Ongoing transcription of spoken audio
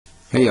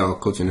Hey y'all,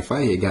 Coach in the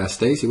Fight here. Got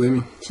Stacy with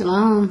me.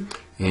 Shalom.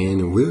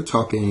 And we're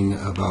talking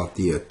about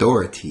the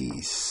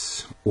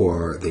authorities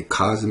or the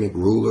cosmic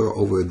ruler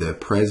over the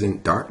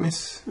present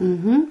darkness.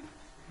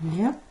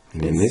 Yep.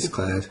 And in this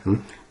class, I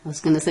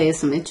was going to say it's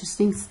some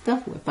interesting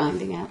stuff we're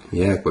finding out.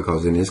 Yeah,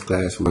 because in this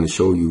class we're going to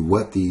show you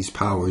what these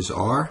powers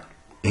are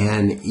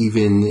and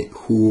even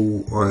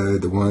who are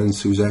the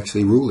ones who's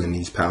actually ruling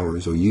these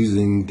powers or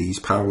using these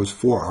powers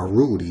for our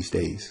rule these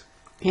days.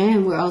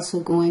 And we're also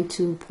going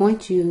to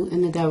point you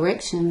in the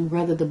direction,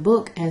 rather the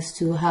book, as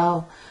to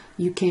how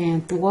you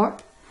can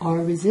thwart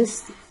or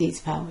resist these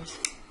powers.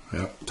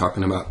 Yep.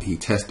 Talking about the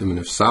Testament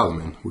of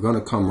Solomon. We're going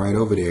to come right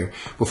over there.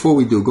 Before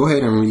we do, go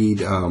ahead and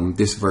read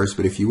this verse,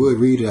 but if you would,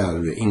 read it out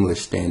of the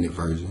English Standard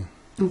Version.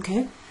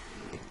 Okay.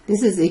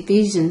 This is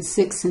Ephesians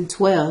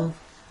 6:12.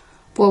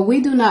 For we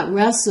do not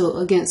wrestle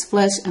against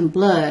flesh and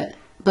blood,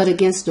 but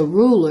against the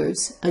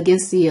rulers,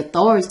 against the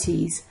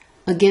authorities,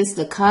 against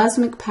the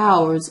cosmic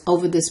powers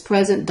over this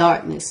present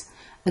darkness,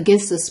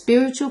 against the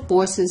spiritual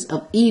forces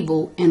of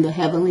evil in the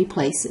heavenly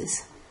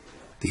places.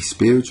 The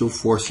spiritual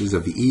forces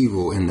of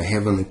evil in the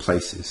heavenly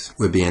places.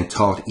 We're being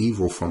taught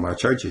evil from our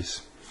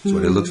churches. That's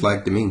what it looks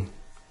like to me.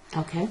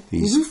 Okay.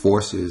 These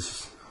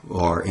forces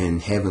are in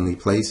heavenly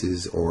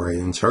places or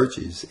in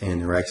churches,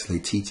 and they're actually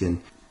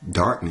teaching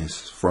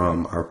darkness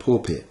from our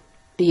pulpit.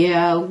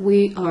 Yeah,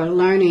 we are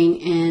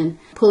learning and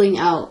pulling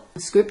out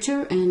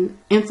scripture and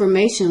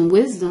information,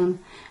 wisdom,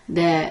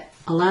 that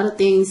a lot of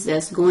things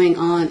that's going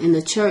on in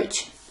the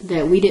church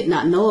that we did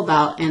not know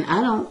about. And I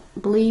don't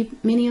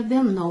believe many of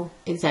them know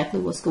exactly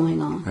what's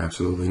going on.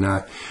 Absolutely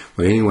not.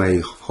 But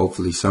anyway,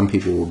 hopefully some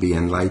people will be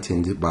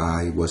enlightened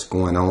by what's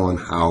going on,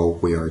 how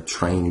we are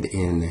trained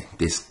in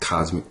this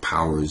cosmic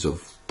powers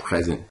of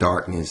present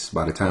darkness.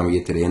 By the time we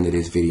get to the end of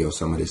this video,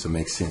 some of this will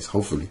make sense,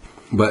 hopefully.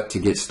 But to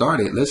get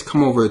started, let's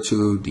come over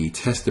to the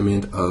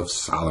Testament of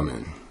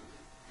Solomon.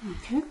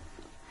 Okay.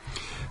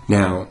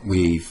 Now,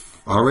 we've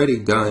already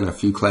done a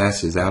few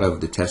classes out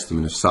of the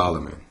Testament of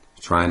Solomon,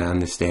 trying to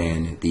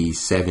understand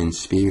these 7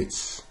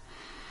 spirits.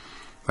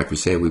 Like we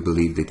said, we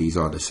believe that these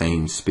are the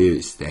same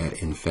spirits that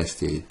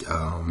infested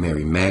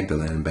Mary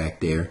Magdalene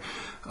back there.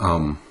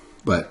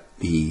 But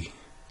the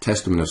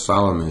Testament of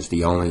Solomon is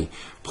the only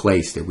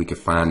place that we could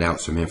find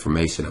out some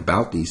information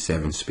about these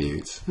 7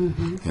 spirits.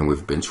 And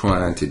we've been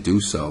trying to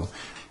do so.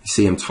 You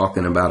see him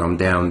talking about them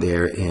down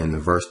there in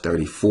verse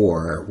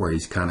 34, where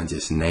he's kind of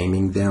just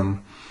naming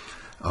them.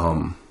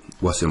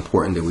 What's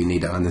important that we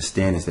need to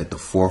understand is that the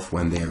 4th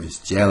one there is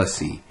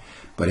jealousy.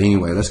 But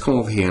anyway, let's come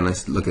over here and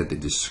let's look at the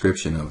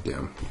description of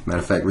them. Matter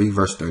of fact, read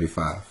verse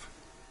 35.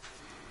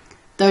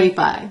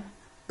 35.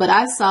 But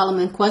I,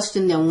 Solomon,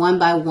 questioned them one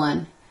by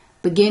one,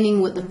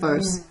 beginning with the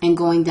first and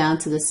going down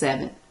to the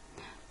 7th.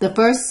 The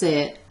first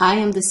said, I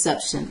am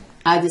deception.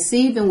 I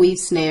deceive and weave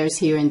snares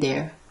here and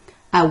there.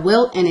 I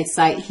wilt and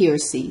excite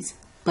heresies,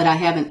 but I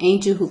have an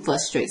angel who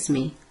frustrates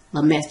me,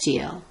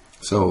 Lamechiel.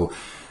 So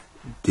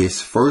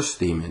this first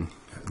demon,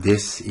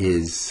 this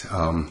is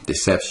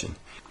deception.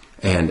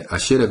 And I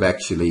should have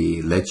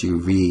actually let you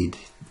read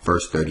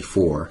verse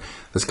 34.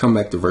 Let's come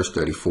back to verse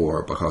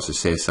 34 because it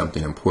says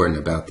something important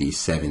about these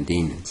 7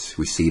 demons.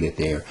 We see that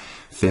they're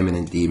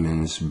feminine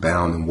demons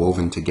bound and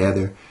woven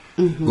together.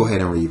 Go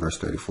ahead and read verse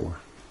 34.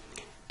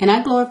 And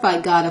I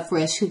glorified God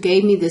afresh, who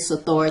gave me this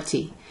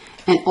authority,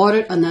 and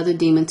ordered another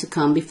demon to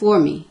come before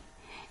me.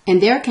 And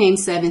there came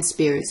 7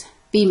 spirits,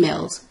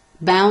 females,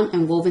 bound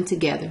and woven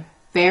together,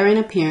 fair in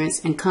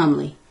appearance and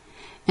comely.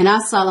 And I,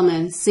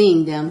 Solomon,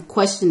 seeing them,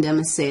 questioned them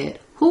and said,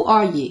 Who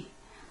are ye?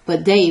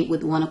 But they,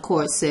 with one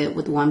accord, said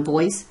with one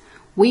voice,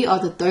 We are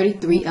the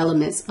 33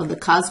 elements of the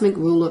cosmic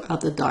ruler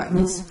of the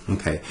darkness.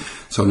 Okay,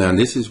 so now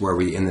this is where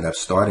we ended up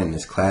starting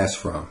this class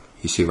from.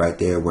 You see right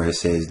there where it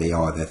says they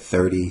are the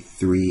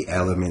 33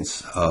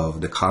 elements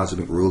of the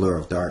cosmic ruler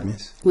of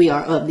darkness. We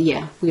are of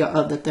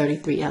the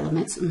 33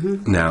 elements.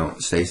 Now,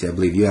 Stacey, I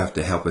believe you have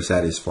to help us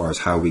out as far as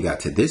how we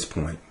got to this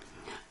point.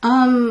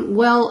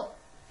 Well,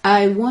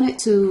 I wanted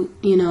to,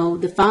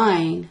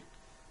 define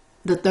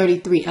the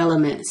 33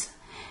 elements.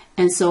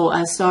 And so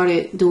I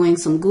started doing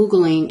some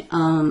Googling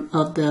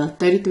of the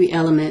 33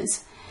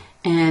 elements,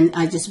 and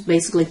I just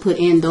basically put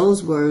in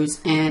those words,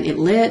 and it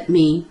led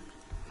me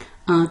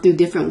through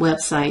different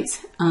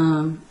websites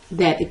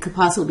that it could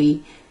possibly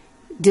be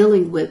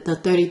dealing with the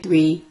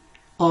 33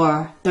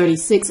 or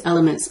 36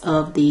 elements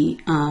of the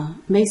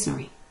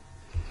Masonry.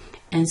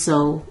 And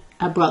so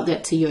I brought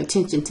that to your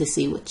attention to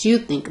see what you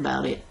think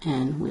about it,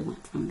 and we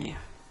went from there.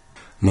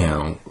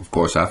 Now, of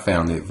course, I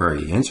found it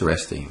very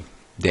interesting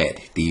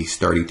that these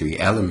 33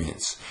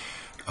 elements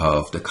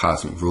of the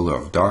cosmic ruler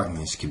of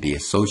darkness can be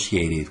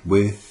associated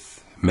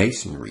with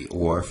Masonry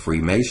or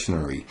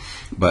Freemasonry.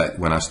 But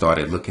when I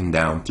started looking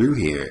down through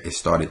here, it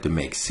started to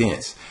make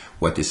sense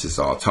what this is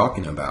all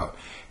talking about.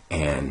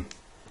 And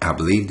I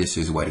believe this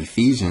is what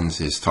Ephesians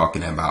is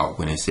talking about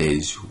when it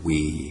says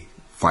we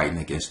fighting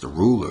against the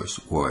rulers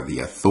or the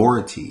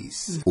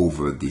authorities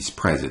over this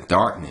present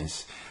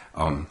darkness.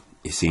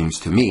 It seems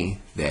to me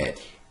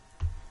that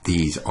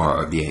these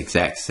are the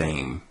exact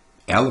same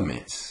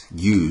elements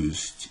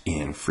used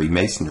in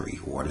Freemasonry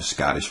or the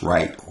Scottish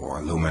Rite or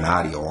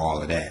Illuminati or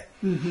all of that.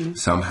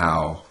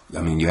 Somehow,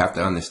 I mean, you have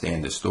to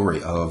understand the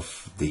story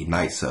of the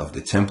Knights of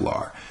the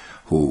Templar,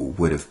 who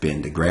would have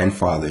been the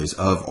grandfathers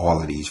of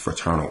all of these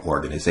fraternal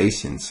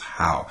organizations,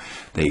 how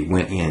they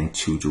went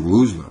into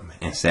Jerusalem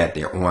and sat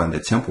there on the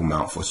Temple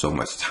Mount for so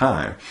much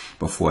time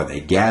before they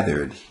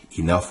gathered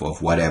enough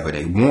of whatever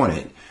they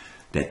wanted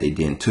that they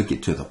then took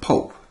it to the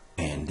Pope.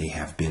 And they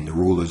have been the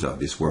rulers of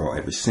this world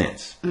ever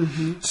since.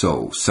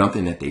 So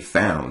something that they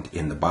found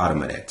in the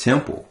bottom of that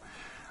temple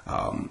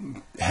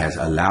has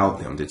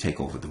allowed them to take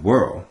over the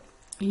world.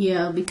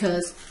 Yeah,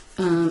 because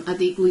I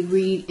think we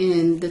read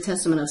in the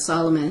Testament of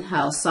Solomon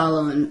how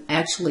Solomon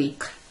actually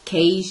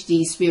caged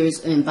these spirits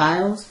in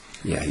vials.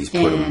 Yeah, he's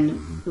put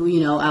them. And, you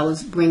know, I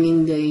was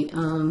bringing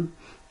the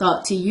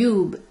thought to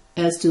you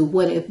as to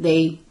what if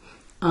they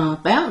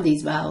found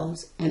these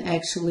vials and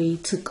actually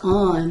took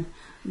on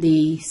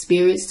the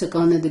spirits, took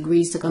on the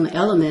degrees, took on the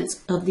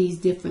elements of these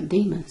different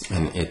demons.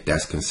 And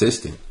that's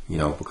consistent, you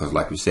know, because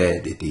like we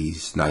said, that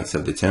these Knights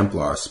of the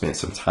Templar spent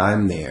some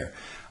time there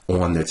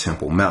on the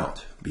Temple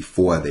Mount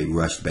before they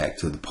rushed back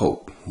to the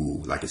Pope,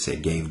 who, like I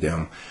said, gave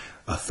them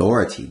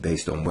authority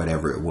based on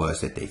whatever it was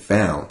that they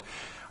found.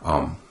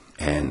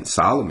 And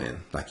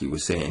Solomon, like you were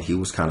saying, he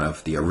was kind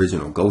of the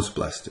original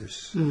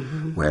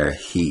Ghostbusters, where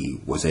he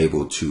was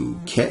able to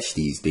catch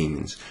these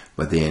demons,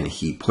 but then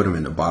he put them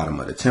in the bottom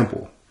of the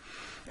temple.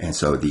 And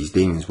so these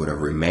demons would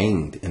have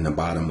remained in the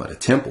bottom of the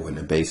temple, in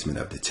the basement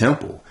of the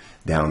temple,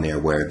 down there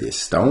where this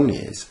stone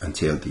is,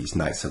 until these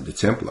Knights of the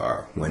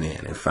Templar went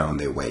in and found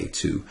their way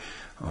to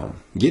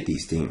get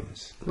these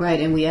demons. Right,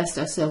 and we asked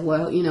ourselves,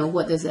 well, you know,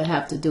 what does that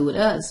have to do with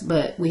us?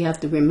 But we have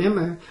to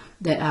remember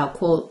that our,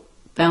 quote,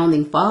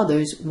 founding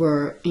fathers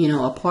were, you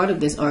know, a part of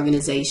this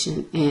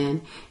organization.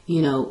 And,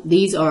 you know,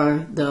 these are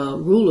the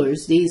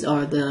rulers, these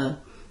are the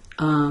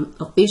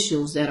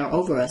officials that are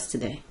over us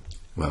today.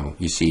 Well,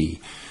 you see,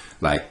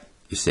 like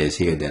it says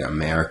here that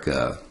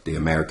America, the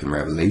American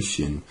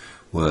Revolution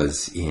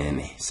was in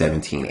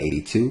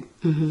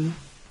 1782.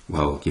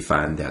 Well, you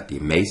find that the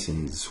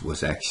Masons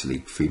was actually,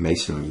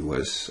 Freemasonry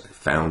was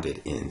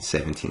founded in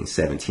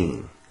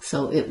 1717.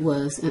 So it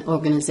was an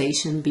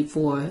organization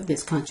before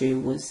this country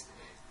was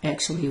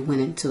actually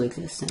went into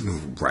existence.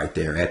 Right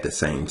there at the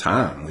same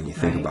time, when you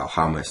think about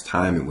how much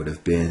time it would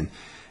have been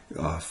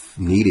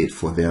needed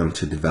for them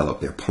to develop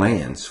their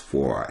plans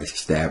for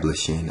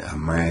establishing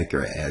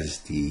America as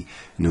the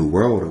new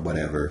world or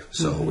whatever.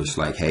 So it's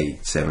like, hey,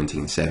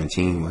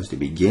 1717 was the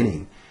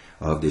beginning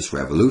of this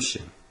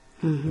revolution,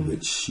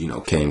 which, you know,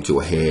 came to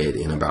a head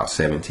in about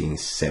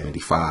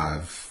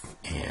 1775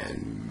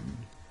 and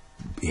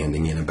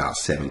ending in about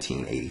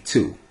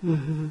 1782.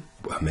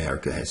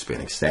 America has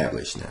been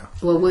established now.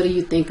 Well, what do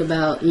you think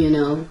about, you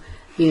know,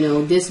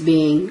 this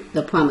being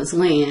the promised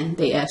land?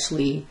 They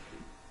actually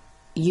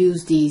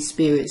used these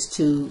spirits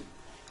to,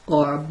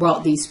 or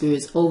brought these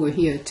spirits over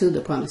here to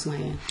the promised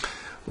land.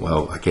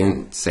 Well, I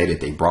can't say that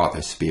they brought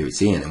their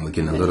spirits in, and we're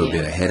getting a little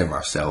bit ahead of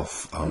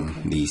ourselves.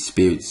 These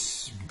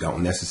spirits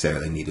don't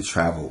necessarily need to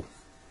travel,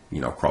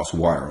 you know, across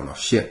water on a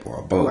ship or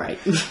a boat. Right.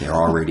 They're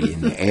already in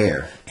the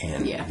air,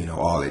 and you know,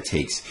 all it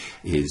takes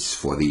is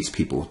for these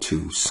people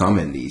to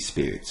summon these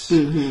spirits.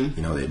 You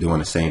know, they're doing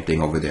the same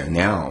thing over there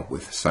now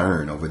with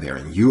CERN over there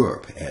in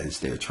Europe, as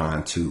they're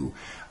trying to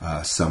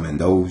summon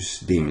those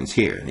demons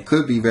here. And it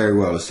could be very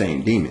well the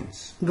same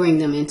demons. Bring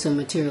them into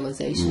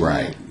materialization.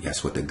 Right.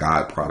 That's what the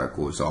God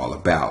Prodigal is all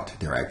about.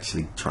 They're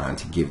actually trying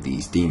to give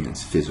these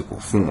demons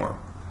physical form.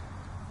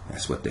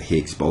 That's what the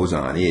Higgs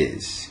boson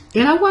is.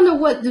 And I wonder,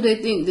 what do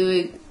they think?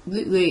 Do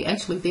they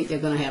actually think they're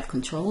going to have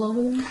control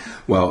over them?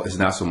 Well, it's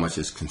not so much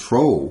as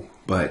control,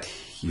 but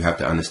you have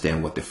to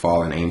understand what the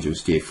fallen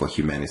angels did for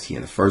humanity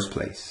in the first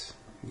place.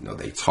 You know,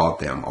 they taught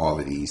them all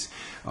of these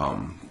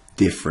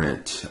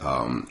different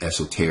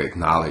esoteric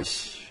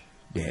knowledge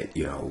that,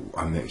 you know,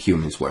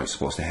 humans weren't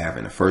supposed to have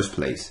in the first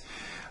place,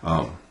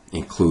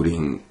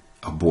 including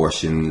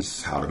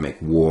abortions, how to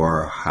make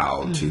war,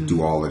 how to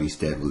do all of these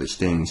devilish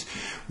things.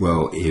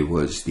 Well, it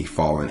was the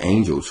fallen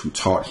angels who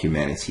taught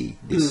humanity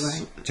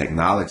this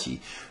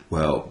technology.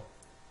 Well,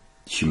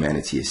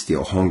 humanity is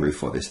still hungry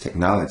for this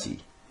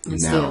technology. And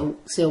now,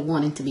 still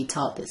wanting to be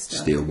taught this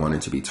stuff. Still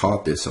wanting to be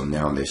taught this. So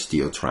now they're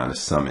still trying to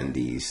summon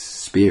these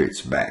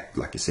spirits back.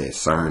 Like I said,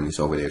 CERN is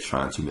over there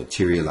trying to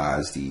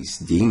materialize these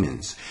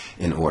demons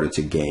in order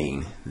to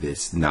gain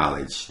this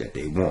knowledge that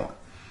they want.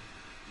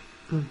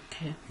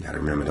 Okay. You got to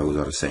remember, those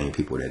are the same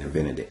people that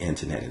invented the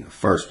internet in the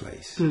first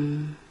place.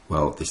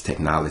 Well, these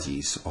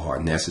technologies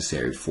are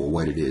necessary for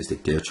what it is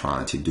that they're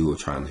trying to do or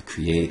trying to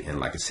create.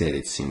 And like I said,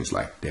 it seems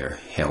like they're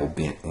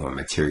hell-bent on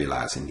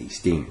materializing these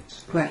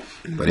demons. Right.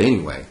 But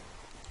anyway,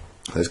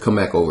 let's come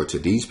back over to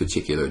these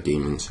particular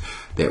demons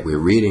that we're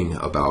reading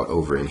about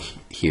over in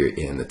here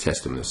in the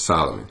Testament of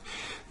Solomon.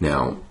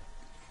 Now,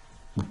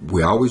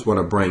 we always want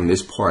to bring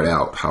this part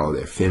out, how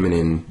they're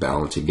feminine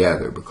bound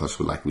together, because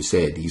like we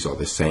said, these are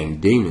the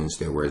same demons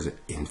that were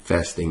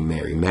infesting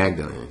Mary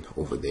Magdalene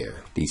over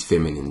there. These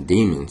feminine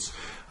demons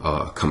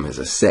come as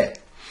a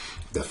set.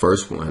 The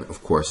first one,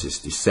 of course, is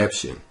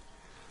deception,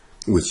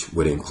 which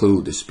would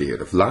include the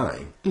spirit of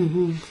lying.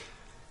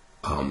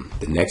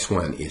 The next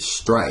one is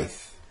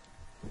strife,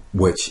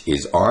 which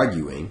is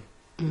arguing.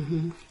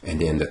 And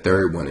then the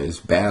third one is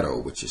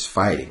battle, which is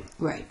fighting.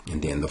 Right.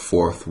 And then the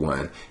fourth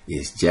one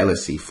is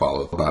jealousy,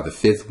 followed by the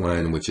fifth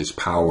one, which is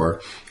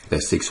power.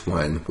 The sixth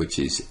one, which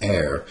is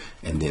air.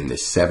 And then the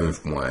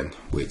seventh one,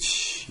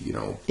 which,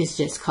 it's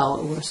just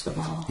called worst of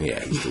all. Yeah,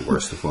 it's the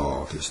worst of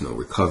all. There's no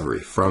recovery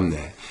from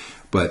that.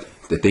 But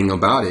the thing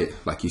about it,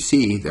 like you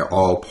see, they're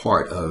all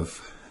part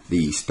of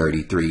these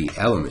 33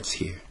 elements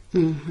here.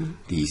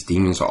 These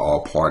demons are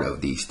all part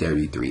of these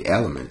 33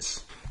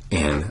 elements.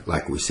 And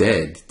like we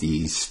said,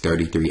 these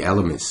 33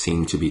 elements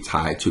seem to be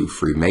tied to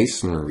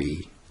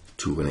Freemasonry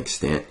to an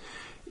extent,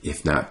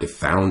 if not the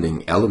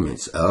founding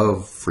elements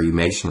of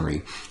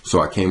Freemasonry. So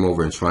I came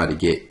over and tried to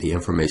get the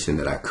information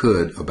that I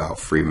could about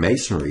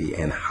Freemasonry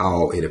and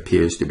how it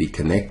appears to be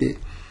connected.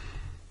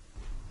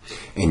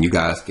 And you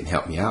guys can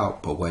help me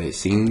out. But what it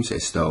seems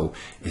as though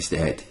is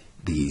that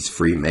these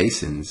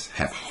Freemasons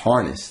have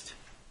harnessed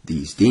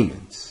these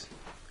demons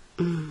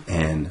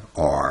and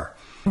are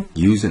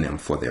using them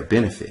for their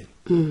benefit.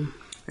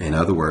 In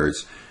other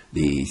words,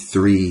 the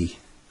three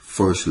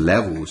first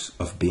levels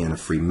of being a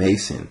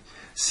Freemason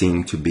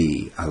seem to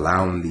be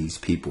allowing these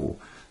people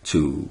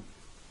to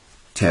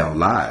tell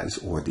lies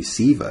or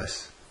deceive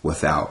us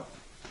without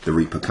the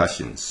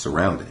repercussions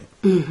surrounding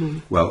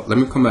it. Well, let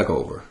me come back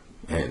over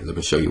and let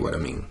me show you what I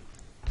mean.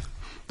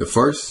 The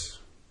first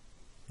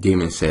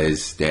demon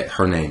says that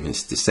her name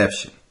is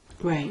deception.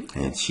 Right.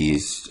 And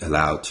she's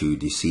allowed to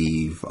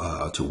deceive,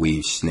 to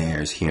weave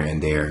snares here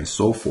and there and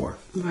so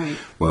forth. Right.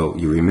 Well,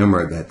 you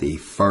remember that the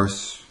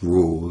first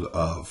rule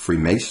of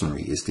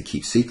Freemasonry is to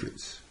keep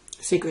secrets.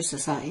 Secret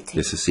society.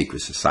 It's a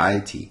secret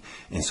society.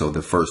 And so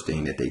the first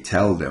thing that they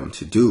tell them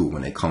to do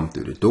when they come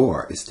through the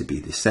door is to be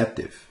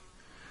deceptive.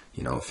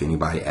 If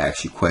anybody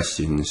asks you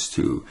questions,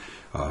 to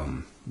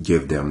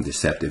give them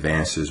deceptive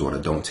answers or to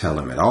don't tell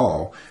them at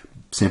all,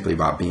 simply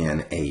by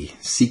being a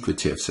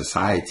secretive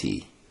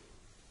society,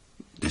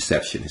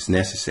 deception is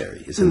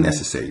necessary. It's a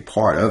necessary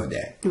part of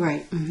that.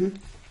 Right.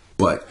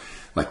 But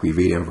like we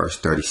read in verse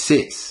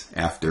 36,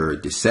 after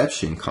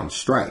deception comes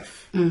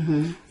strife.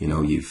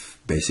 You've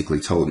basically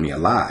told me a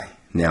lie.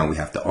 Now we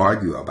have to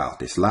argue about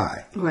this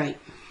lie. Right.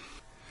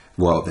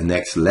 Well, the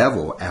next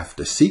level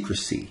after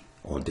secrecy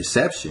or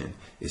deception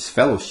is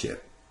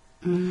fellowship.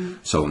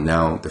 So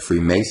now the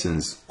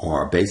Freemasons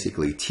are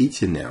basically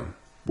teaching them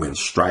when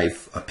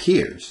strife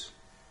appears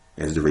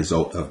as the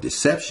result of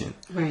deception,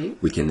 right,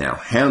 we can now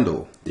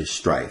handle this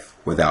strife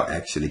without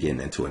actually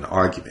getting into an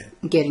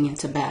argument. Getting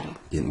into battle.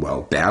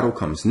 Well, battle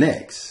comes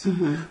next.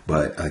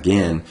 But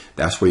again,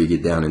 that's where you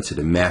get down into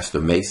the Master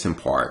Mason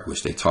part,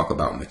 which they talk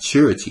about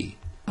maturity.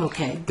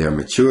 Okay. Their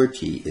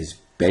maturity is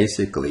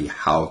basically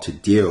how to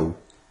deal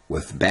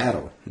with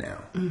battle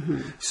now.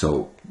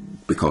 So,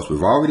 because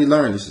we've already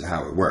learned this is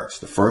how it works.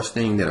 The first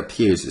thing that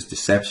appears is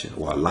deception,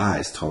 or a lie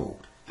is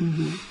told.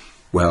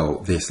 Well,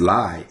 this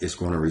lie is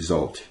going to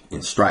result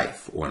in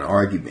strife or an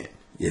argument,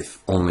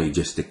 if only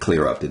just to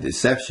clear up the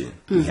deception.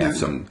 We have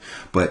some,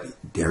 but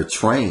they're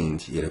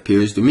trained, it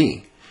appears to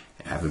me.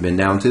 I haven't been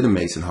down to the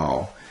Mason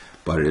Hall,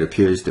 but it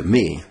appears to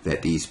me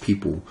that these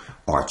people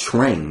are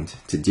trained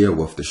to deal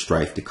with the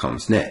strife that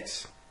comes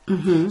next.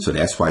 So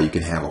that's why you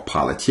can have a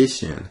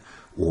politician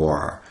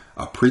or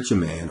a preacher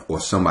man or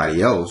somebody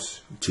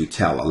else to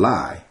tell a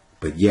lie,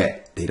 but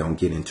yet they don't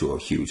get into a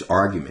huge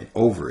argument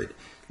over it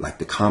like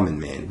the common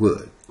man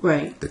would.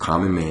 Right. The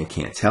common man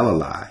can't tell a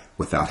lie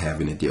without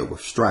having to deal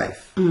with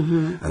strife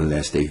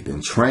unless they've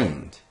been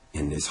trained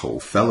in this whole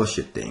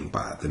fellowship thing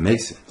by the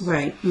Masons.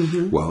 Right.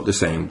 Well, the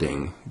same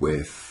thing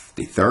with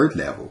the third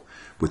level,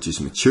 which is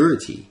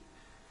maturity.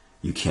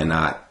 You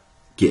cannot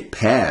get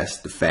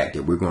past the fact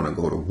that we're going to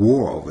go to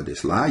war over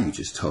this lie you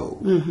just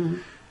told.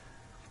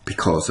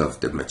 Because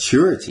of the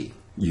maturity,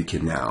 you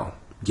can now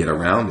get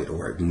around it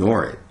or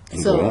ignore it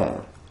and go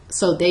on.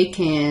 So they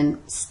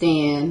can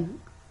stand...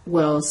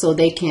 Well, so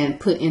they can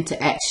put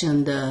into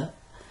action the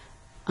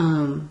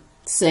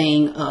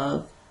saying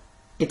of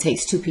it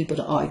takes two people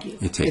to argue.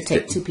 It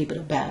takes two people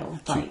to battle,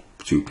 fight.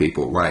 Two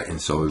people, right. And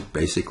so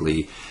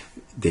basically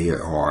they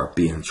are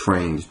being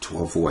trained to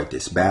avoid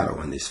this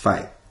battle and this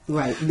fight.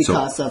 Right,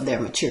 because of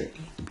their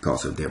maturity.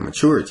 Because of their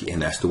maturity.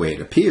 And that's the way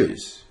it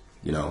appears.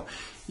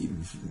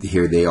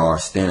 Here they are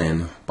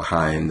standing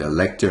behind the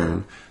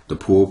lectern, the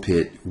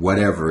pulpit,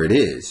 whatever it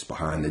is,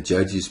 behind the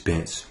judge's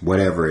bench,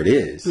 whatever it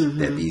is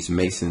that these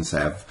Masons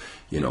have,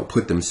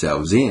 put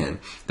themselves in,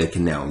 they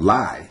can now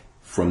lie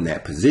from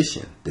that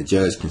position. The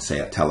judge can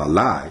tell a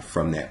lie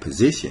from that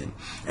position.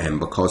 And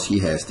because he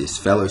has this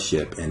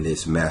fellowship and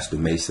this Master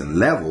Mason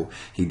level,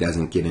 he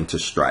doesn't get into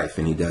strife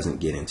and he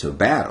doesn't get into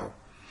battle.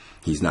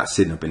 He's not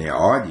sitting up in there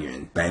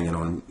arguing, banging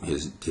on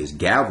his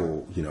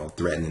gavel,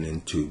 threatening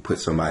to put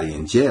somebody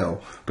in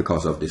jail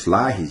because of this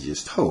lie he's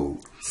just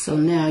told. So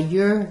now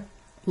you're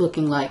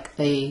looking like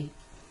a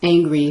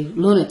angry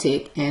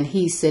lunatic, and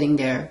he's sitting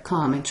there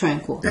calm and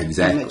tranquil.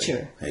 Exactly. And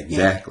mature.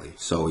 Exactly. Yeah.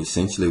 So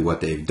essentially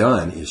what they've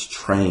done is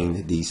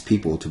trained these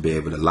people to be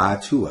able to lie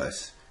to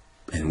us,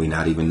 and we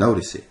not even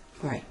notice it.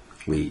 Right.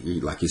 We,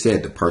 like you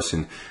said, the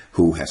person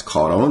who has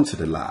caught on to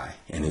the lie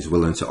and is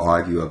willing to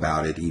argue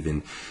about it,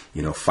 even,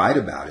 fight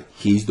about it,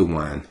 he's the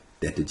one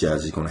that the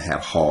judge is going to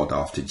have hauled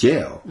off to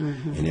jail.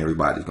 Mm-hmm. And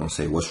everybody's going to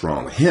say, what's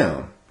wrong with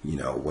him?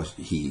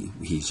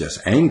 He's just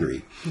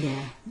angry.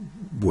 Yeah.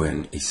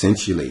 When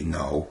essentially,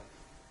 no,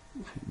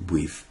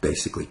 we've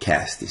basically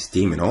cast this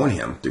demon on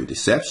him through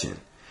deception.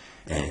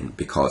 And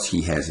because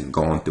he hasn't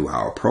gone through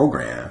our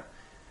program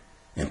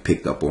and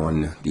picked up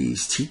on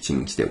these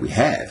teachings that we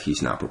have,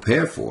 he's not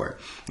prepared for it.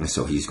 And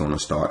so he's going to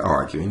start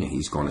arguing and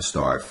he's going to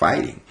start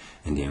fighting.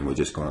 And then we're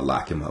just going to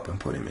lock him up and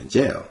put him in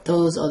jail.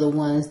 Those are the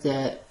ones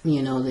that,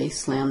 they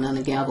slammed on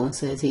the gavel and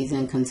says he's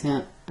in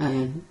contempt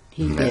and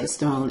he gets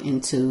thrown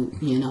into,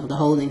 the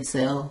holding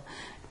cell.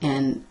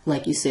 And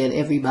like you said,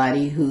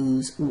 everybody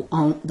who's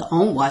on the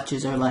own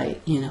watchers are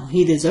like,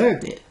 he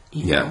deserved it.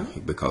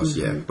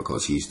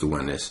 Because he's the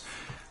one that's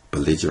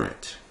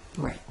belligerent.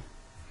 Right.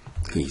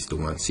 He's the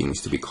one seems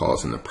to be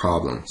causing the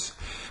problems.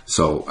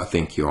 So I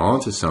think you're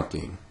onto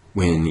something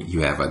when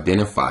you have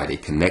identified a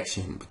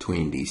connection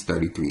between these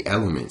 33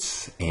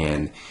 elements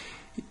and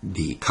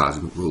the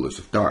cosmic rulers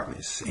of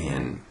darkness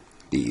and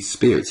these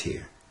spirits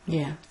here.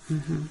 Yeah.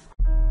 Mm-hmm.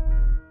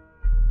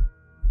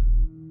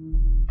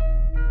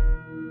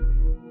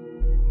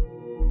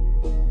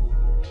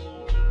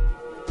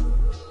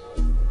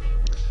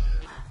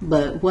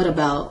 But what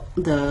about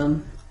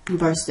the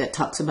verse that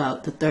talks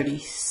about the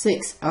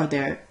 36? Are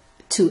there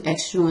three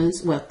extra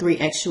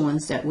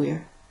ones that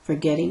we're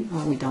forgetting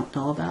or we don't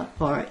know about?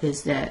 Or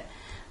is that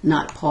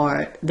not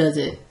part?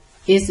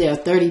 Is there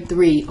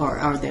 33 or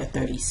are there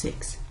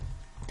 36?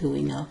 Do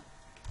we know?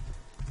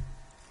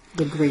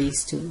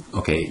 Degrees to.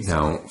 Okay,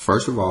 now,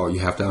 first of all, you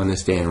have to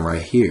understand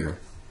right here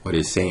what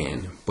it's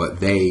saying. But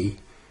they,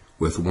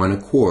 with one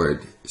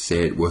accord,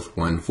 said with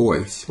one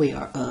voice, we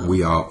are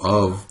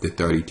of the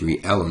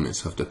 33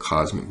 elements of the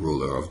cosmic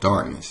ruler of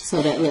darkness.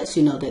 So that lets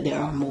you know that there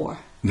are more.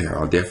 There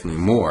are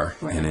definitely more.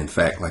 Right. And in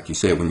fact, like you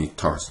said, when you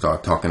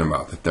start talking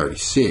about the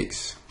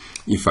 36,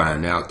 you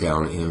find out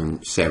down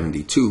in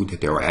 72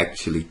 that there are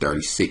actually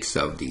 36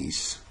 of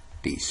these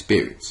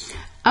spirits.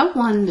 I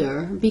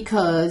wonder,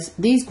 because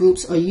these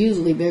groups are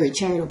usually very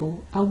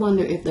charitable, I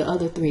wonder if the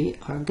other three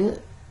are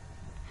good.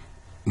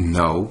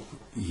 No,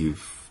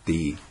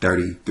 the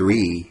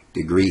 33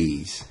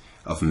 degrees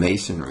of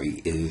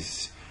masonry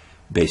is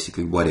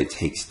basically what it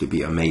takes to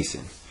be a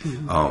mason.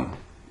 Mm-hmm.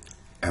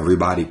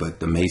 Everybody but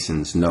the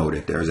masons know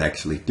that there's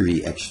actually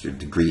 3 extra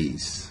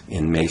degrees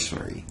in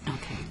masonry.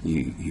 Okay.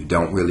 You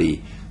don't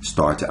really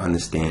start to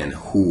understand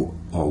who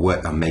or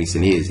what a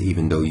mason is,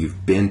 even though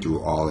you've been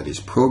through all of this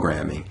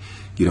programming.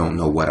 You don't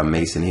know what a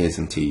mason is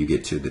until you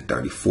get to the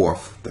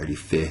 34th,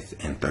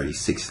 35th, and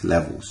 36th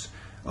levels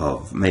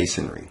of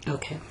masonry.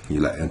 Okay.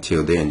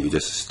 Until then, you're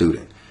just a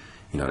student.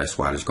 That's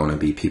why there's going to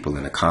be people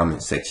in the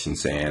comment section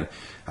saying,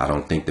 I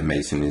don't think the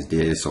mason is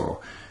this, or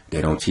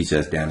they don't teach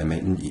us down the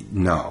mason.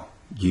 No,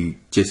 you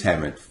just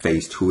haven't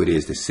faced who it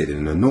is that's sitting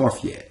in the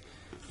north yet.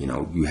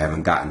 You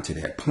haven't gotten to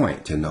that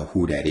point to know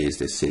who that is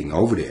that's sitting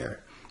over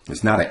there.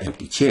 It's not an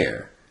empty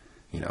chair,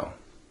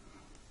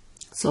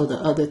 So the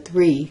other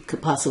 3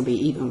 could possibly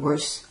be even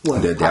worse.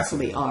 Well, they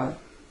possibly are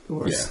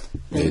worse.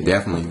 Yeah, they're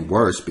definitely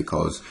worse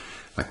because,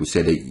 like we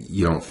said,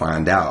 you don't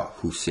find out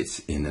who sits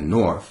in the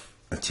north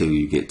until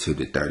you get to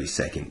the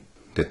 32nd,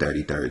 the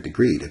 33rd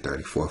degree, the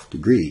 34th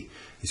degree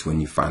is when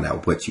you find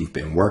out what you've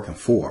been working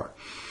for.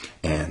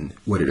 And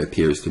what it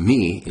appears to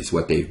me is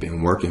what they've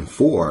been working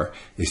for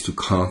is to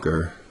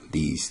conquer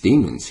these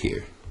demons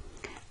here.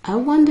 I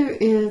wonder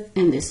if,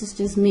 and this is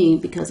just me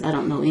because I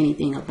don't know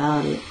anything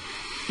about it,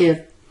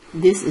 if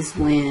this is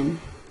when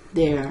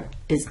there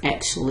is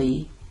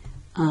actually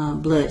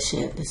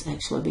bloodshed that's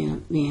actually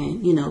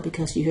being,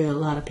 because you hear a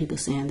lot of people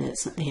saying that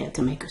they had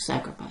to make a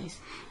sacrifice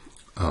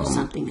or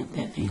something of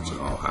that nature.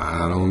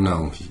 I don't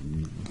know.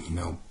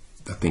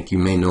 I think you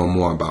may know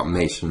more about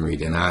masonry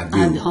than I do.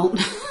 I don't.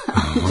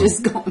 I'm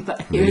just going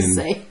by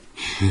hearsay.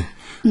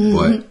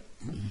 But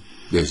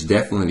there's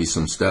definitely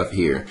some stuff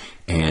here.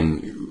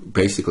 And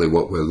basically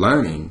what we're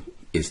learning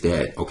is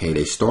that, okay,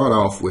 they start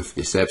off with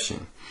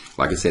deception.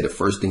 Like I said, the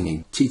first thing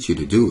they teach you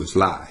to do is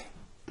lie.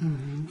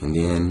 Mm-hmm. And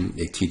then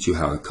they teach you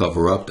how to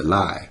cover up the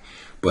lie.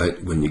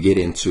 But when you get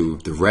into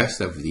the rest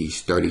of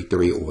these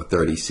 33 or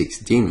 36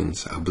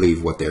 demons, I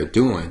believe what they're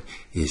doing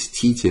is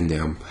teaching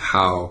them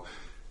how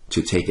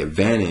to take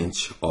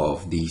advantage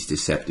of these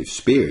deceptive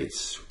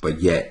spirits, but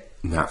yet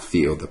not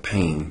feel the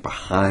pain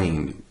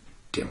behind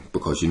them.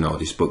 Because,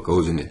 this book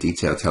goes into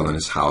detail telling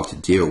us how to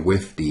deal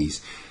with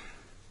these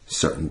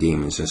certain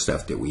demons and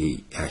stuff that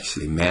we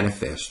actually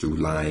manifest through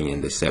lying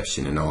and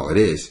deception and all it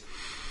is.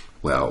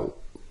 Well,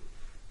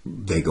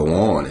 they go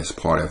on as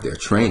part of their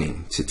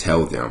training to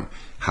tell them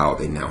how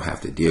they now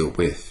have to deal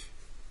with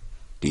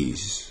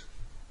these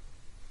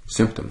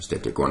symptoms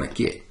that they're going to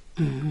get.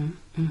 Mm-hmm.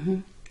 Mm-hmm.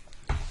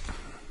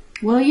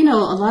 Well,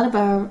 a lot of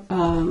our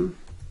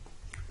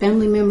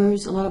family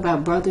members, a lot of our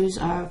brothers,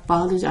 our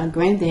fathers, our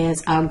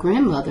granddads, our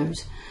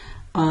grandmothers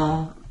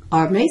are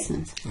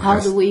Masons. How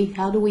do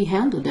we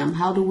handle them?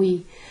 How do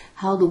we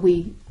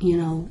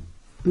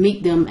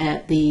meet them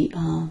at the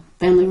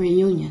family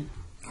reunion?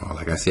 Well,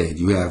 like I said,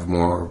 you have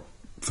more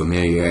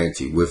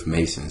familiarity with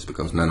Masons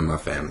because none of my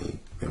family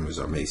members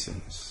are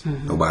Masons.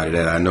 Mm-hmm. Nobody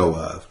that I know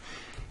of.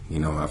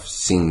 I've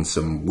seen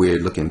some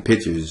weird looking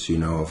pictures,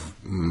 of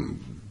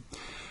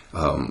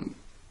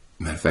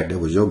matter of fact, that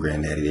was your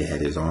granddaddy that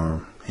had his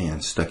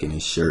hand stuck in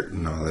his shirt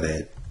and all of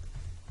that.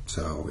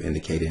 So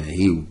indicating that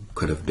he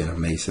could have been a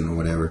Mason or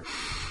whatever.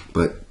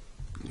 But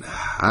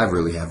I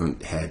really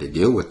haven't had to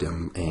deal with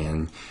them.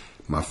 And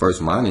my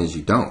first mind is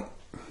you don't.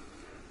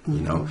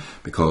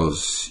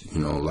 Because,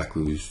 like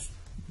we was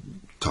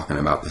talking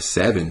about the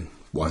 7,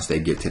 once they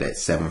get to that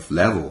 7th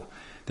level,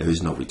 there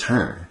is no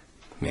return,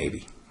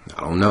 maybe.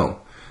 I don't know.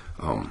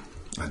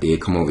 I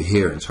did come over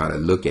here and try to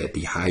look at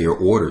the higher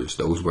orders.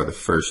 Those were the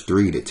first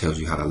 3 that tells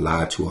you how to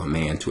lie to a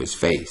man to his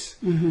face.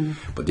 Mm-hmm.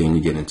 But then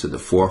you get into the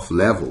 4th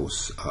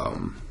levels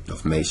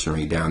of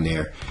Masonry down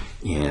there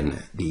in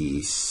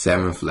the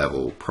 7th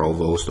level,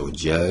 provost or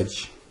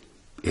judge.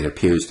 It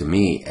appears to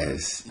me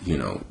as,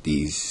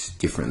 these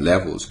different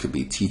levels could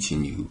be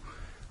teaching you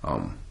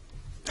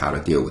how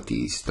to deal with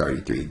these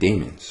 33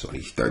 demons or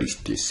these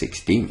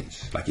 36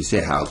 demons. Like you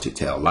said, how to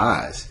tell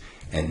lies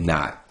and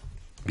not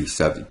be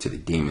subject to the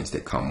demons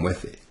that come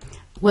with it.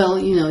 Well,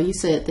 you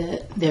said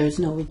that there is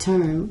no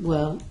return.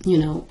 Well,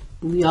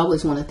 we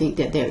always want to think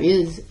that there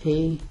is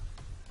a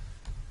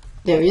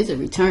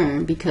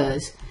return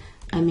because,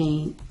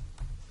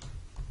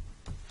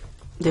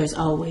 there's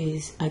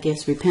always, I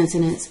guess,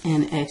 repentance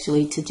and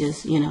actually to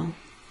just,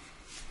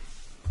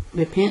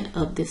 repent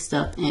of this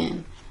stuff.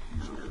 And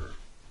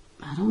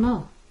I don't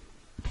know.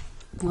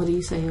 What do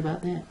you say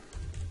about that?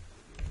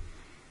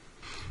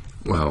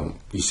 Well,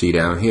 you see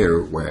down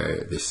here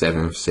where the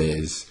 7th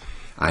says,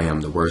 I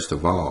am the worst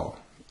of all,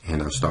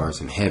 and our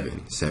stars in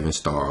heaven, 7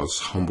 stars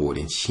humbled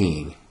and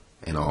sheen,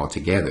 and all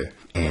together.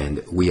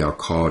 And we are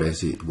called,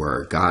 as it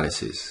were,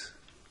 goddesses.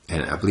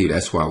 And I believe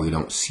that's why we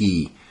don't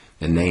see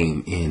the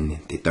name in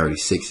the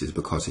 36s,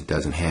 because it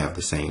doesn't have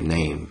the same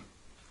name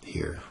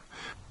here.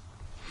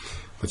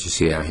 But you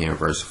see down here in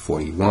verse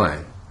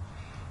 41,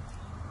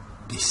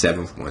 the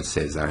 7th one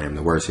says, I am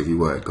the worst. If you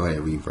would, go ahead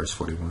and read verse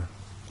 41.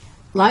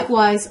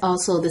 Likewise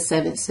also the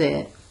 7th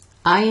said,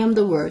 I am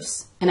the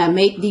worst, and I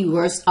make thee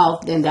worse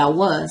off than thou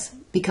wast,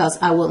 because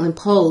I will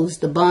impose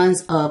the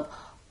bonds of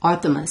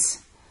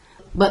Artemis.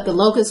 But the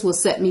locust will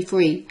set me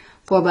free,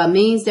 for by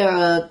means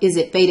thereof is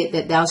it fated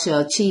that thou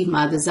shalt achieve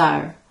my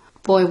desire.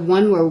 For if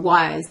one were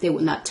wise, they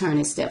would not turn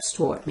his steps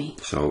toward me.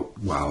 So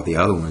while the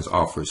other ones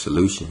offer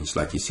solutions,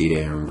 like you see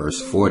there in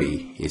verse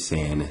 40, it's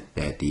saying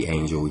that the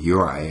angel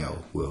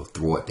Uriel will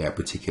thwart that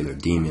particular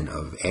demon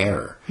of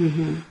error.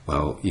 Mm-hmm.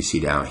 Well, you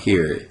see down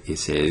here, it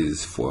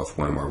says, for if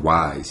one were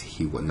wise,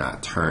 he would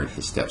not turn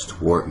his steps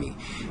toward me.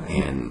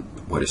 Right. And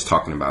what it's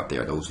talking about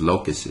there, those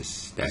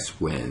locusts,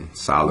 that's when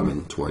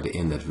Solomon, toward the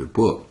end of the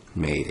book,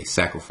 made a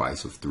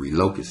sacrifice of 3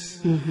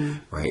 locusts, mm-hmm.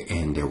 right?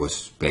 And there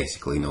was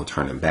basically no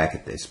turning back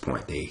at this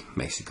point. They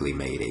basically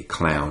made a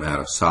clown out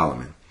of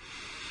Solomon.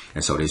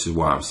 And so this is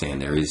why I'm saying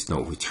there is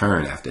no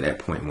return after that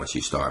point. Once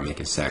you start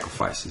making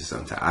sacrifices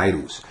unto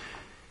idols,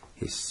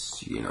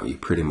 it's, you're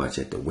pretty much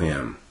at the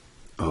whim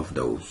of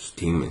those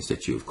demons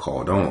that you've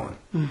called on.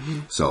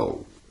 Mm-hmm.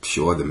 So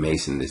sure, the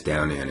Mason that's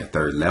down there in the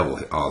 3rd level,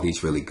 all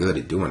he's really good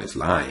at doing is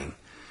lying.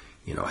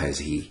 Has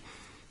he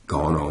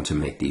gone on to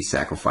make these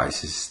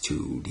sacrifices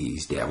to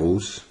these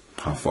devils?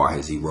 How far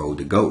has he rode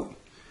the goat?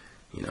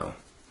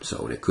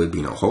 So there could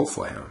be no hope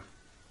for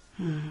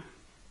him.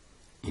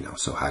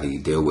 So how do you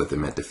deal with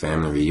them at the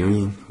family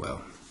reunion?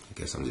 Well, I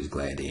guess I'm just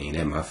glad they ain't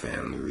at my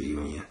family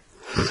reunion.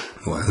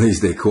 Well, at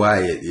least they're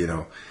quiet,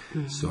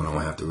 so I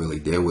don't have to really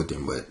deal with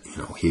them. But,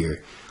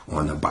 here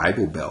on the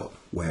Bible Belt,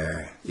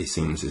 where it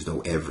seems as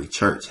though every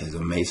church has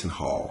a Mason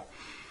Hall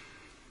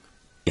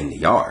in the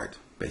yard.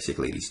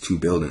 Basically, these 2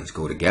 buildings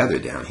go together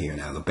down here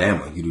in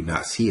Alabama. You do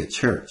not see a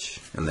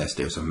church unless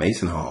there's a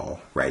Mason Hall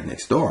right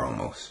next door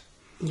almost.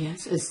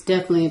 Yes, it's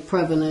definitely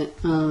prevalent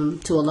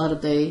to a lot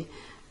of the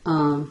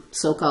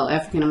so-called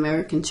African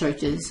American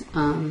churches.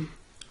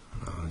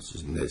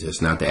 It's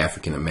just not the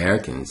African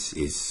Americans.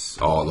 It's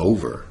all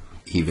over.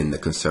 Even the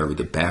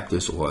conservative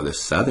Baptists or the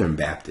Southern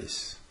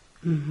Baptists,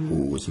 mm-hmm.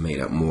 who was made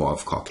up more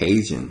of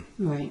Caucasian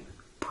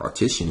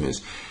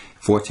practitioners.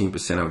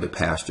 14% of the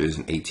pastors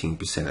and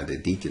 18% of the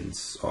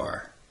deacons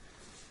are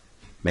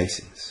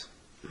Masons.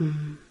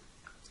 Mm-hmm.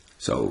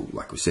 So,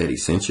 like we said,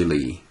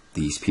 essentially,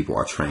 these people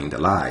are trained to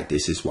lie.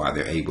 This is why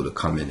they're able to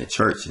come into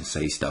church and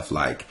say stuff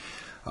like,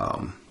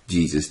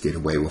 Jesus did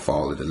away with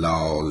all of the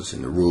laws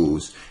and the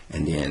rules,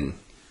 and then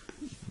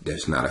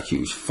there's not a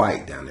huge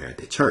fight down there at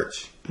the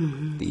church.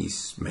 Mm-hmm.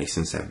 These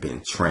Masons have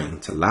been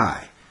trained to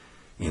lie.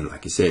 And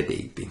like you said,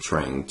 they've been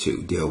trained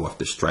to deal with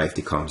the strife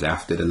that comes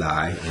after the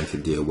lie and to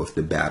deal with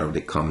the battle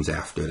that comes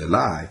after the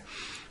lie.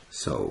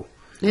 So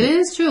It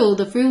is true.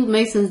 The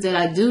Freemasons that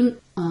I do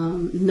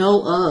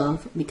know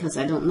of, because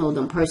I don't know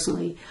them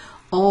personally,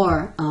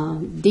 are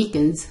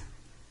deacons,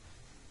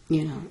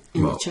 in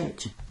the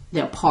church.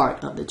 They're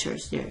part of the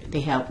church.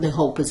 They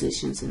hold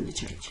positions in the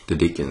church. The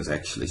deacons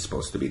actually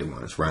supposed to be the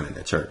ones running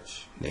the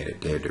church. They're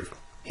the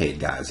head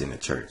guys in the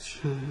church.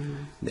 Mm-hmm.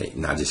 They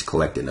not just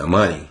collecting the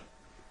money,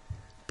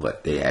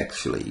 but they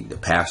actually, the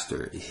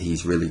pastor,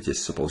 he's really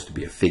just supposed to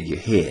be a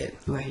figurehead.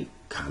 Right.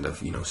 Kind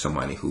of,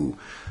 somebody who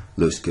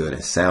looks good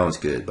and sounds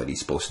good, but he's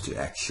supposed to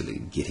actually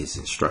get his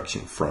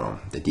instruction from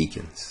the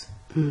deacons.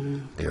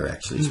 Mm-hmm. They're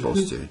actually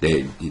supposed to.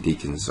 The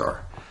deacons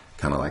are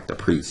kind of like the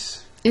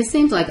priests. It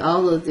seems like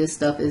all of this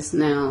stuff is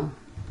now,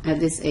 at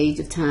this age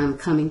of time,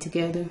 coming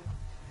together,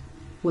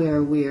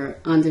 where we're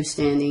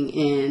understanding,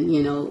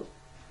 and,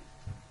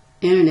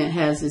 internet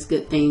has its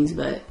good things,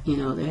 but,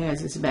 there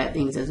has its bad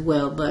things as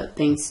well. But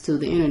thanks to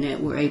the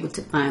internet, we're able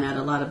to find out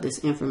a lot of this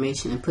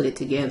information and put it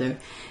together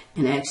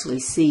and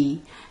actually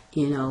see,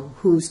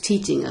 who's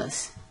teaching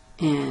us.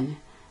 And,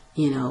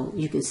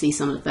 you can see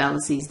some of the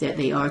fallacies that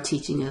they are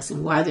teaching us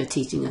and why they're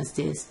teaching us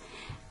this.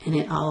 And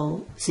it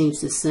all seems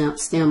to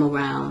stem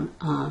around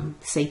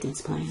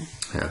Satan's plan.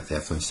 Yeah,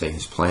 definitely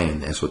Satan's plan.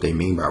 That's what they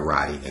mean by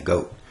riding the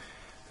goat.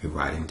 They're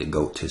riding the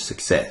goat to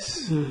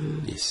success.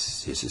 Mm-hmm.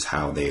 This is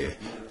how they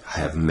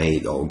have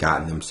made or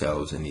gotten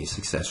themselves in these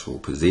successful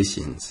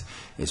positions.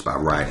 It's by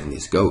riding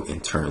this goat.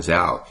 And turns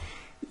out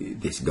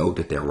this goat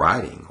that they're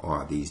riding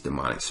are these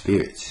demonic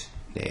spirits.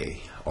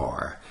 They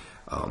are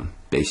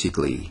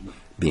basically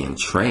being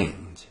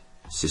trained,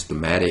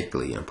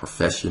 systematically and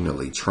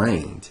professionally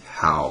trained,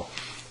 how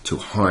to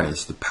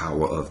harness the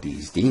power of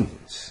these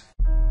demons.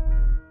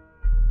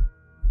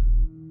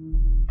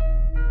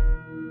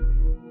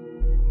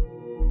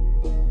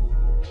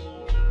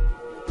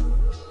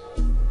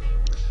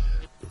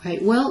 Right.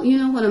 Well, you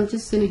know what? I'm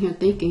just sitting here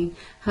thinking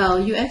how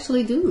you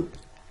actually do.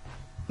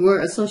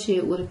 We're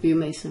associated with a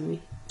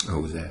Freemasonry.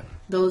 Who was that?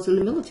 Those in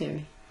the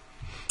military.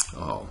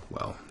 Oh,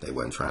 well, they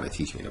wasn't trying to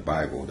teach me the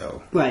Bible,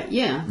 though. Right,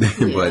 yeah.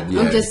 But, yeah,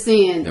 I'm just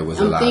saying,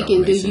 I'm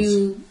thinking,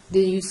 do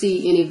you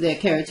see any of their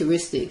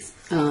characteristics?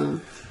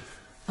 A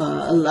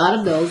lot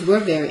of those were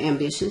very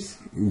ambitious.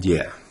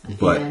 Yeah,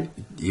 but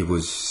it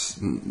was,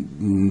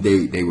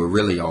 they were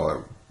really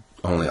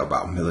only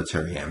about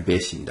military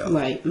ambition, though.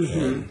 Right. Mm-hmm.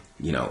 And,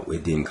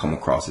 it didn't come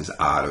across as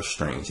odd or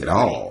strange at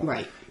all.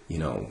 Right.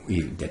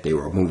 That they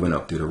were moving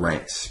up through the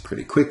ranks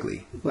pretty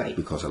quickly. Right.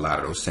 Because a lot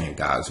of those same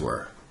guys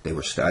were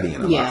studying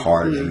a lot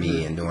harder than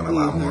me and doing a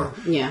lot more,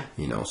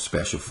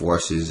 special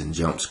forces and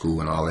jump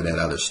school and all of that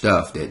other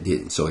stuff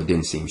so it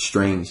didn't seem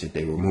strange that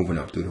they were moving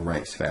up through the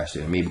ranks faster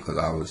than me because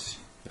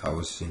I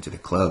was into the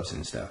clubs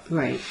and stuff.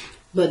 Right.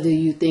 But do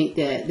you think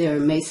that their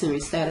masonry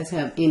status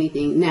have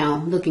anything,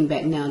 now, looking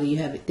back now, do you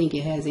think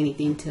it has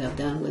anything to have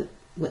done with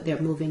what they're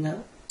moving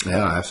up?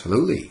 Yeah,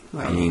 absolutely.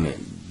 Right. I mean,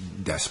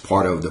 that's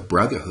part of the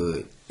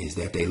brotherhood, is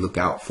that they look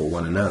out for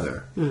one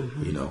another,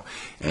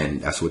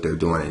 and that's what they're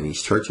doing in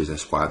these churches.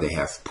 That's why they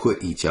have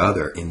put each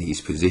other in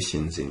these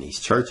positions in these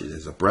churches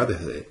as a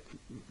brotherhood,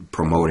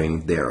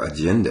 promoting their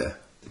agenda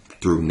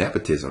through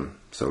nepotism,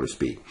 so to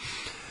speak.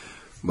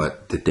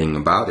 But the thing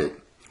about it,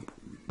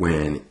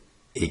 when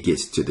it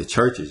gets to the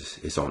churches,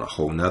 it's on a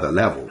whole nother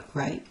level,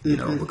 right?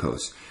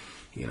 Because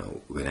it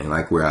ain't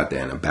like we're out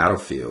there in a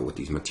battlefield with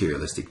these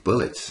materialistic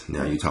bullets.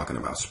 Now you're talking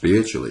about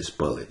spiritualist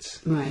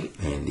bullets. Right.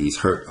 And these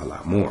hurt a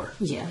lot more.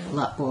 Yeah, a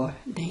lot more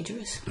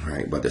dangerous.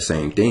 Right. But the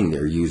same thing,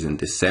 they're using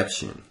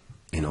deception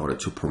in order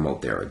to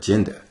promote their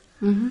agenda.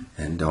 Mm-hmm.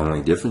 And the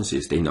only difference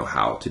is they know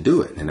how to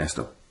do it. And that's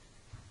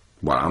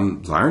what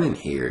I'm learning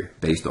here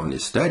based on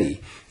this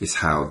study is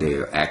how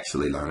they're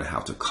actually learning how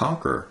to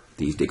conquer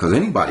these. Because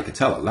anybody could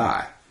tell a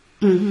lie.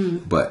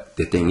 Mm-hmm. But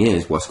the thing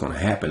is, what's going to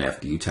happen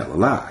after you tell a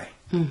lie?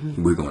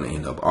 Mm-hmm. We're going to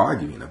end up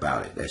arguing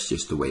about it. That's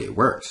just the way it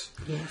works.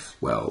 Yes.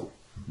 Well,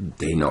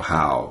 they know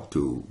how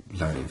to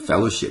learn in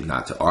fellowship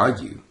not to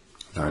argue,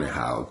 learning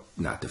how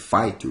not to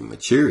fight through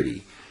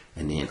maturity,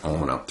 and then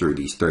on up through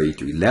these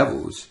 33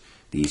 levels,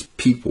 these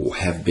people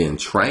have been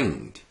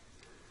trained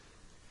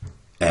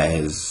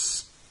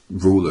as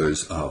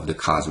rulers of the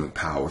cosmic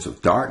powers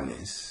of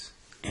darkness,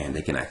 and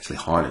they can actually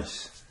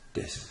harness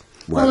this.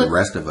 While the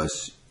rest of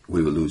us,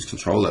 we would lose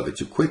control of it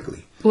too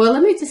quickly. Well,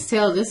 let me just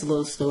tell this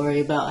little story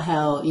about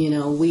how,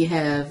 we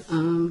have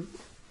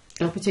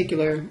a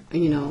particular,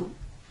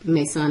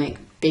 Masonic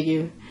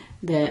figure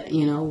that,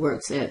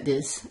 works at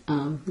this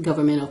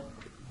governmental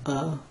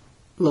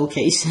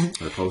location.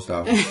 The post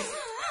office.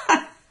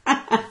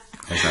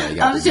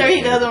 I'm sure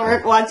he doesn't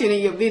work watching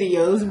your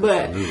videos,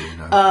 but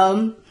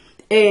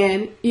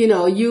and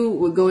you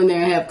would go in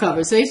there and have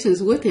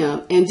conversations with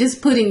him, and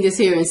just putting this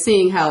here and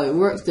seeing how it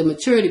works, the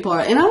maturity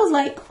part. And I was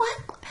like, what?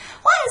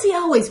 Why is he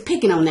always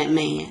picking on that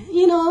man?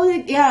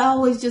 The guy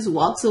always just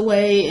walks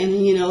away, and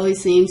he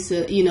seems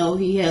to,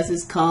 he has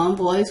his calm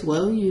voice.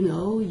 Well,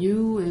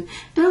 you and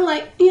I'm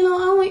like,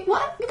 I'm like,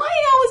 why he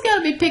always got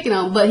to be picking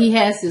on? But he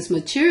has this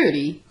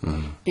maturity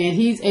and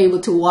he's able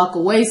to walk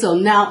away. So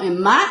now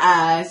in my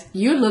eyes,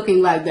 you're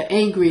looking like the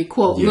angry,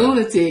 quote,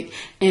 lunatic,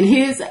 and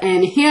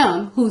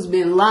him who's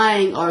been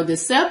lying or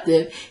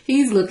deceptive,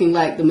 he's looking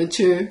like the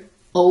mature,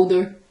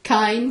 older,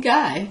 kind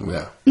guy.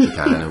 Yeah, the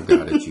kind of guy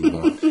that you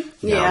want down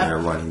there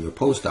running your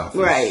post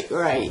office. Right,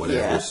 or whatever.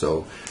 yeah.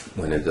 So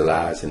when the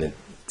lies and the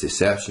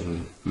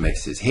deception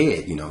makes his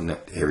head,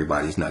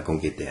 everybody's not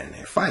going to get there in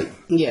their fight.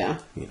 Yeah.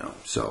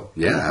 So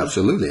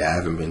absolutely. I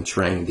haven't been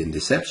trained in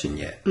deception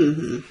yet.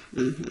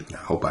 I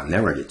hope I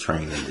never get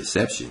trained in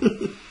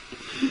deception.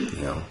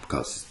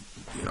 Because,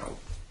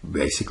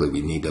 basically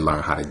we need to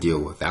learn how to deal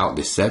without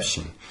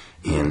deception.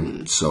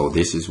 And so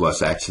this is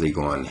what's actually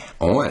going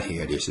on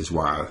here. This is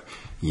why,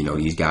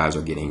 these guys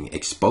are getting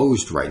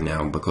exposed right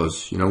now,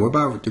 because, we're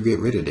about to get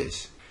rid of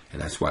this.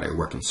 And that's why they're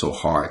working so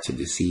hard to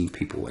deceive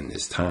people in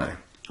this time.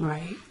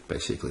 Right.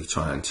 Basically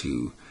trying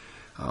to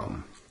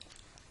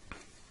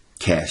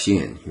cash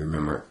in. You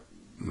remember,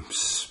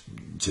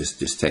 just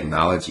this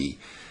technology,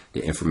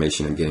 the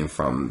information I'm getting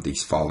from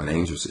these fallen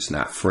angels is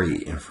not free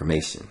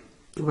information.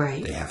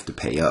 Right. They have to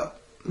pay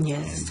up.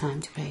 Yes, it's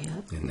time to pay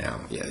up. And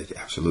now,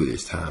 absolutely,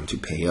 it's time to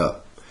pay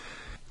up.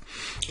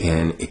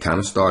 And it kind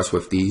of starts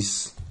with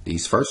these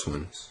first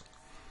ones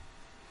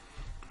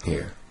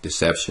here: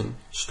 deception,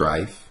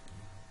 strife,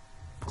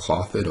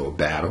 clothed or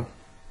battle,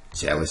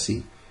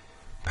 jealousy,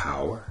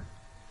 power,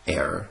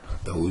 error.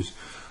 Those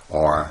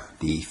are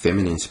the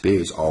feminine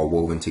spirits all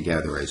woven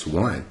together as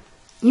one.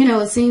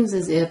 It seems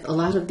as if a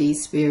lot of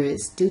these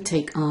spirits do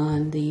take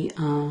on the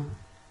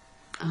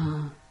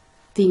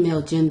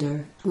female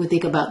gender. We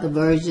think about the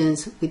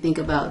virgins, we think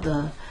about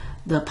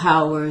the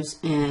powers,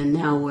 and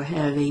now we're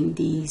having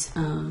these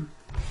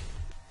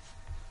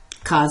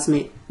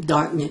cosmic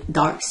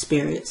dark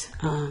spirits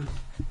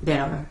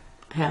that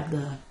have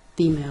the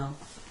female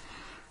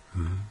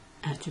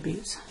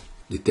attributes.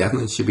 It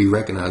definitely should be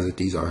recognized that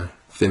these are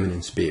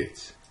feminine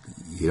spirits.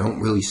 You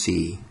don't really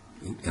see,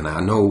 and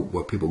I know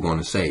what people are going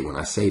to say when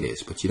I say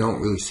this, but you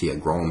don't really see a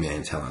grown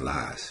man telling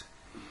lies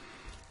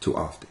too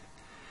often.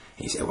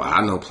 He said, well,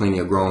 I know plenty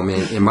of grown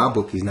men. In my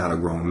book, he's not a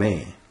grown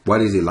man.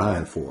 What is he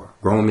lying for?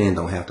 Grown men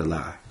don't have to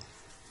lie.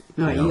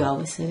 Right, you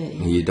always say that.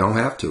 You don't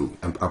have to.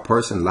 A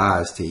person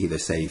lies to either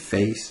save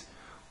face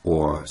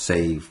or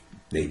save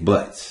their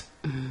butts.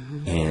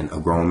 And a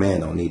grown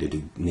man don't need to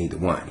do neither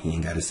one. He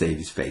ain't got to save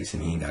his face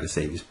and he ain't got to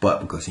save his butt,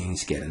 because he ain't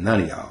scared of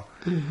none of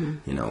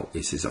y'all.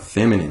 This is a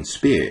feminine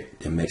spirit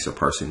that makes a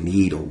person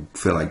need or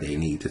feel like they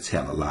need to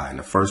tell a lie in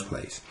the first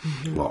place.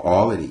 Well,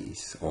 all of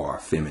these are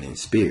feminine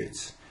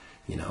spirits.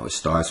 It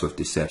starts with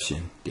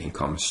deception, then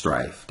comes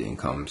strife, then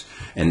comes,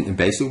 and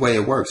basically the way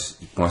it works,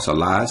 once a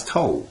lie is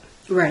told,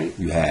 right,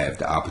 you have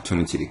the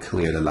opportunity to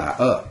clear the lie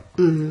up.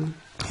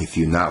 If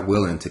you're not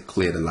willing to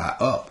clear the lie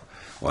up,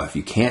 or if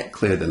you can't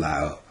clear the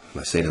lie up,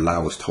 let's say the lie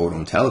was told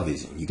on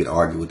television, you could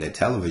argue with that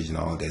television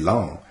all day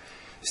long.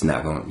 It's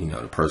not going,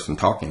 the person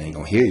talking ain't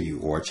going to hear you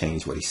or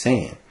change what he's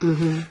saying.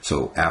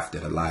 So after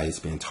the lie has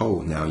been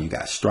told, now you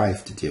got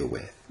strife to deal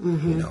with,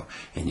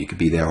 and you could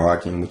be there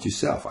arguing with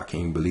yourself. I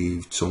can't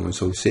believe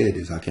so-and-so said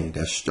this.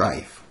 That's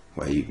strife.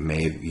 Well, you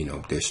may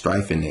have, there's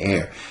strife in the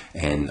air.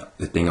 And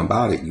the thing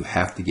about it, you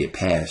have to get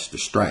past the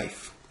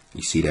strife.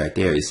 You see that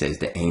there, it says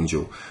the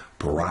angel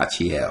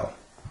Barachiel,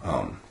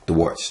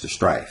 thwarts the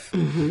strife.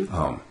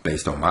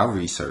 Based on my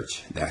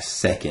research, that's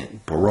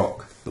Second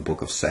Baruch, the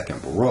book of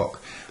Second Baruch,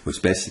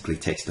 which basically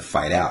takes the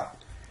fight out.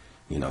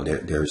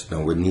 There's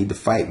no need to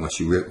fight once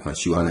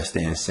you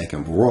understand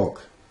Second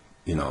Baruch.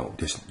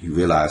 You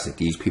realize that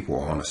these people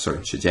are on a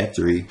certain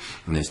trajectory,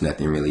 and there's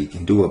nothing really you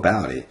can do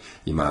about it.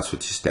 You might as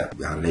well just step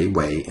out of their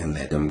way and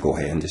let them go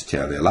ahead and just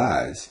tell their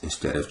lies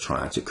instead of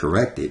trying to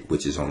correct it,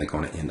 which is only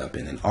going to end up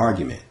in an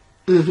argument.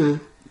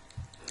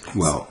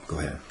 Well, go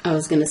ahead. I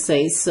was going to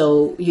say,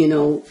 so,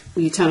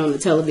 you turn on the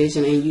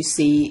television and you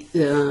see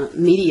the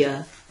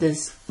media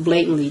that's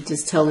blatantly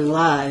just telling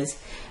lies.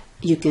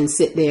 You can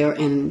sit there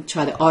and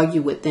try to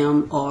argue with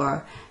them,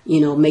 or,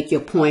 make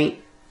your point,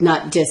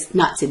 not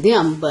to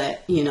them,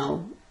 but,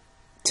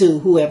 to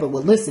whoever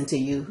will listen to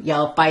you.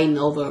 Y'all fighting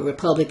over a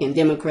Republican,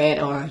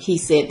 Democrat, or he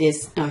said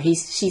this, or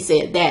she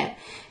said that,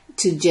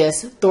 to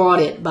just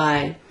thwart it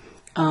by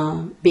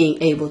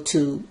being able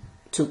to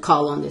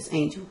call on this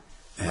angel.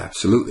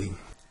 Absolutely.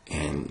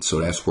 And so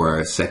that's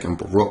where Second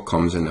Baruch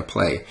comes into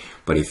play.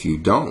 But if you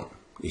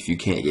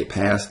can't get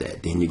past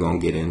that, then you're going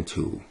to get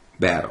into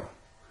battle,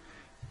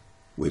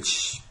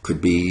 which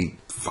could be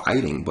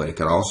fighting, but it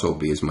could also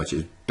be as much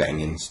as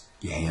banging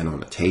your hand on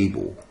the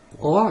table.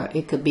 Or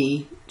it could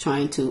be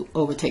trying to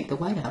overtake the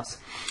White House.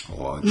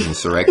 Or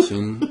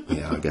insurrection.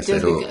 I guess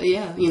that'll...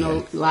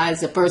 Lie is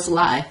the first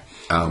lie.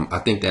 I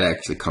think that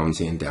actually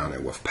comes in down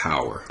there with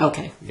power.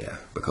 Okay. Yeah,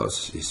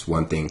 because it's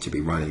one thing to be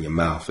running your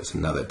mouth. It's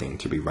another thing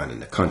to be running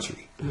the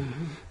country.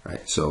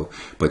 Right. So,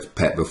 but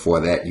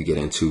before that, you get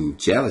into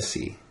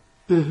jealousy.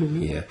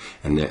 Yeah.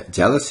 And the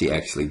jealousy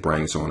actually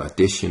brings on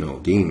additional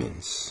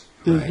demons.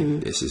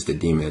 Right? This is the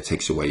demon that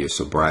takes away your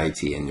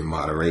sobriety and your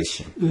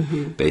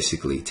moderation.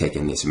 Basically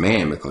taking this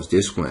man, because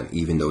this one,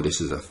 even though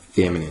this is a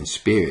feminine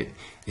spirit,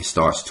 it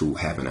starts to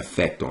have an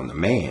effect on the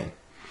man.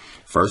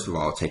 First of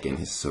all, taking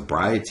his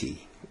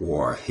sobriety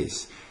or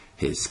his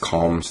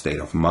calm state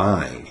of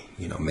mind,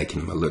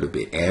 making him a little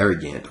bit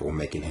arrogant, or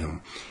making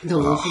him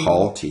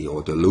haughty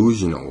or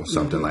delusional or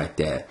something like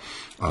that.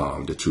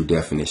 The true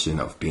definition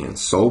of being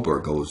sober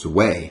goes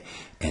away.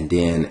 And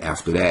then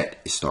after that,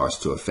 it starts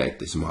to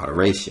affect his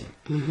moderation.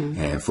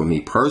 And for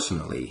me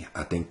personally,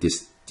 I think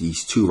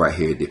these two right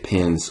here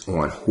depends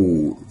on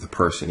who the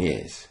person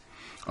is.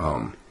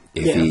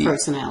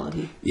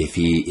 Personality. If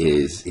he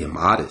is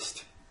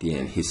immodest,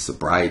 then his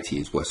sobriety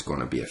is what's going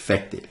to be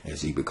affected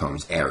as he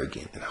becomes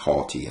arrogant and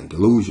haughty and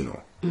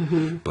delusional.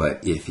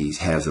 But if he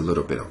has a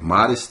little bit of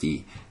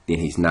modesty, then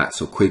he's not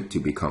so quick to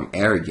become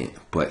arrogant,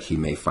 but he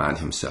may find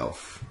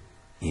himself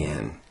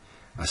in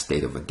a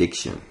state of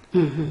addiction,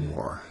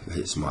 or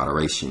his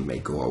moderation may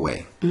go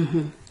away.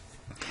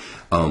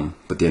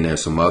 But then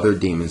there's some other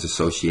demons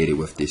associated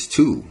with this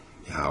too.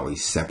 How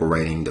he's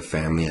separating the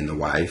family and the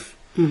wife,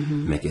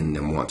 making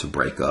them want to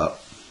break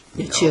up.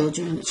 The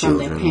children from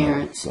their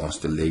parents. Wants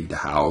to leave the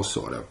house,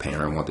 or the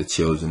parent wants the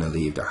children to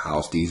leave their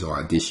house. These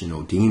are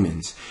additional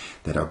demons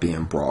that are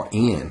being brought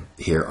in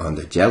here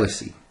under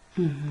jealousy.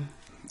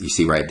 You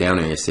see right down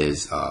there, it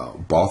says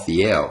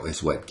Bothiel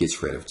is what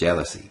gets rid of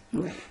jealousy.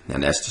 Right. Now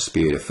that's the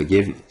spirit of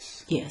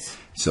forgiveness. Yes.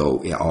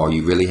 So all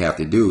you really have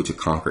to do to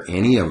conquer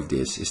any of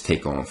this is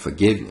take on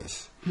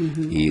forgiveness.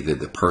 Either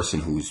the person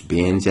who's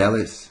being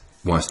jealous,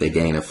 once they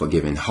gain a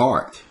forgiving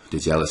heart, the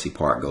jealousy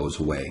part goes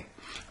away.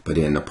 But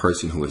then the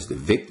person who is the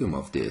victim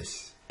of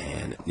this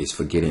and is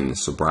forgetting the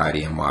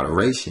sobriety and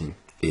moderation,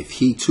 if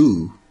he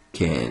too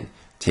can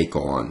take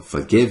on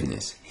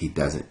forgiveness, he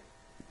doesn't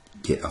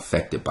get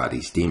affected by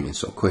these demons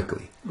so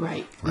quickly.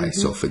 Right.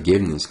 So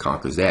forgiveness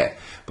conquers that.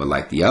 But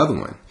like the other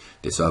one,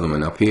 this other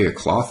one up here,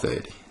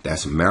 Clothard,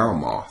 that's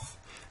Meremoth.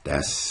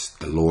 That's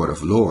the Lord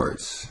of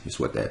Lords, is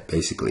what that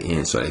basically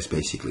is. So that's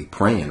basically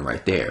praying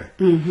right there.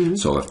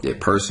 So if the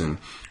person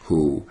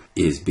who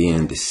is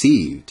being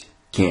deceived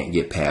can't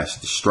get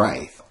past the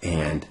strife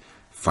and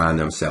find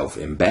themselves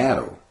in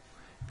battle,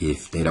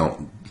 if they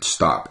don't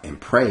stop and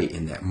pray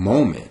in that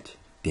moment,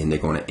 then they're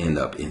going to end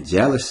up in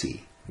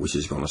jealousy, which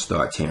is going to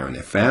start tearing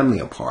their family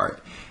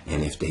apart.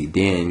 And if they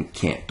then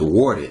can't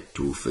thwart it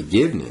through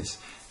forgiveness,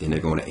 then they're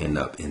going to end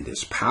up in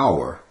this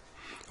power,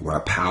 where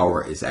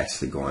power is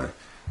actually going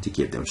to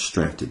give them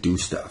strength to do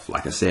stuff.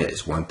 Like I said,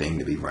 it's one thing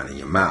to be running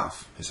your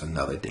mouth. It's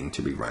another thing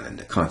to be running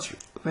the country.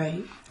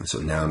 Right. And so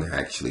now they're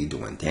actually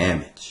doing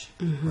damage.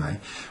 Right.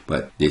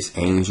 But this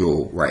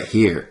angel right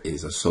here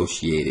is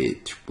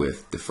associated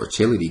with the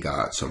fertility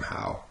god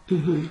somehow.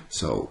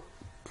 So,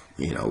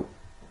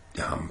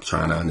 I'm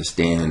trying to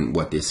understand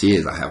what this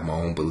is. I have my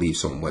own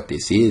beliefs on what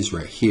this is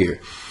right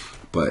here.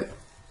 But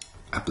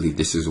I believe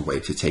this is a way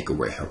to take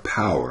away her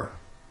power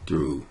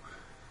through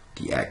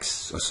the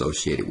acts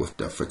associated with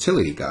the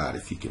fertility god,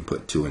 if you can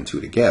put two and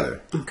two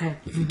together. Okay.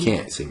 If you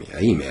can't, send me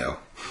an email.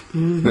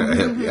 I'll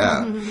help you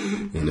out.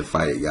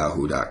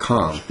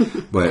 inthefight@yahoo.com.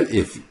 But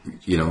if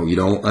you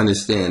don't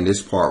understand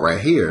this part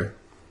right here,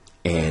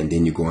 and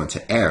then you go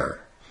into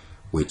error,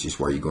 which is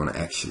where you're going to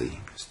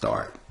actually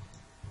start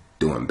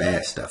doing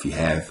bad stuff.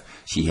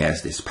 She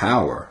has this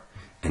power,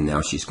 and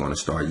now she's going to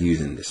start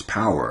using this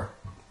power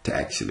to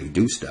actually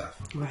do stuff.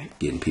 Right.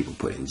 Getting people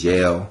put in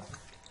jail,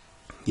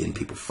 getting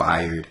people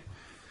fired.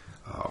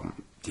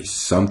 There's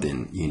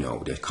something,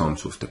 that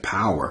comes with the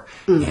power.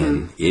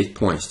 And it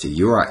points to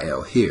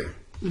Uriel here,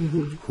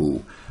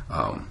 who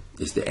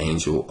is the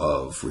angel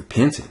of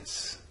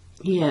repentance.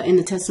 Yeah, in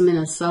the Testament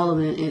of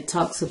Solomon, it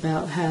talks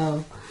about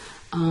how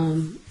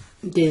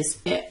this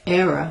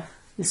error,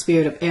 the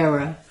spirit of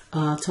error,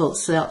 told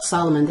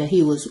Solomon that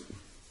he was,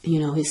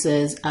 he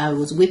says, I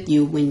was with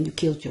you when you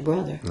killed your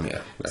brother.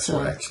 Yeah, that's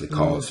what actually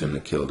caused him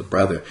to kill the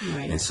brother.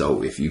 Right. And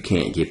so if you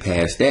can't get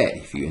past that,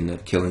 if you end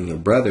up killing your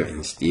brother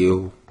and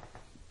still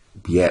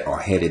yet are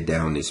headed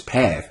down this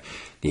path,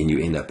 then you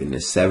end up in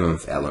the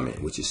seventh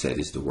element, which is said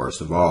is the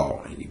worst of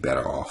all. And you're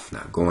better off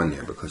not going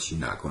there, because you're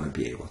not going to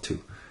be able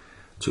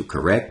to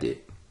correct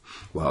it.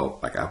 Well,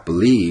 like I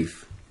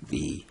believe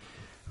the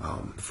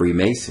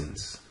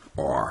Freemasons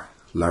are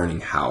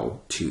learning how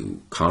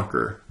to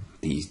conquer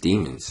these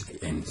demons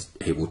and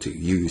able to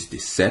use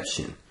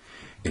deception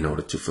in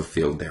order to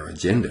fulfill their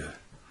agenda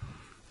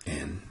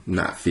and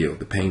not feel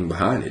the pain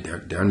behind it.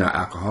 They're not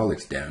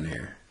alcoholics down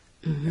there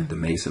at the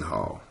Mason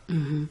Hall.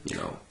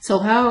 So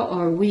how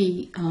are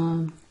we,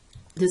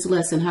 this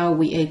lesson, how are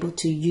we able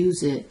to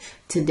use it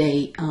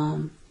today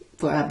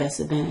for our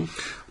best advantage?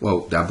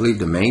 Well, I believe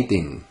the main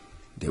thing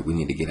that we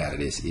need to get out of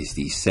this is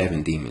these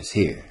 7 demons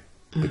here,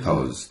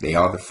 because they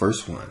are the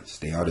first ones.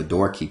 They are the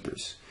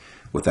doorkeepers.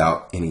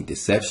 Without any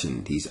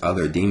deception, these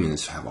other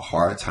demons have a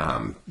hard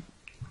time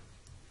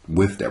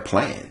with their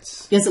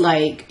plans. It's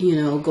like,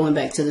 going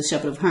back to the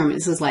Shepherd of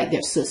Hermas, it's like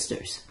they're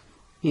sisters,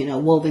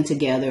 woven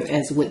together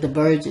as with the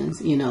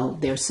virgins,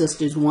 they're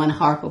sisters, one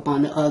harp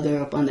upon the other,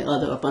 upon the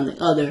other, upon the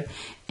other.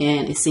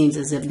 And it seems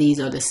as if these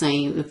are the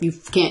same. If you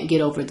can't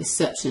get over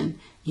deception,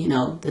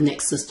 the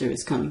next sister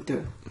is coming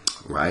through.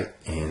 Right.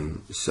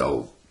 And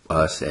so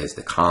us as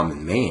the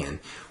common man,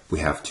 we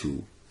have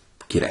to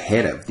get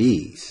ahead of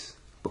these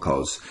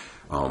because,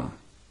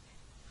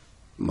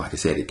 like I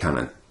said, it kind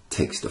of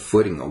takes the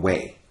footing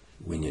away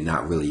when you're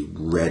not really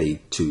ready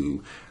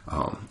to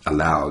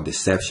allow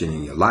deception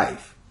in your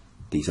life.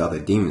 These other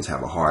demons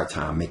have a hard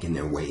time making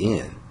their way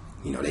in.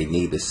 They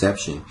need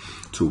deception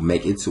to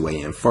make its way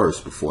in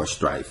first before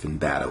strife and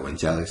battle and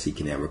jealousy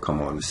can ever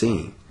come on the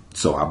scene.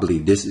 So I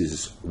believe this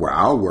is where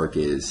our work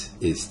is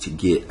to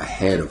get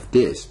ahead of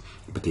this,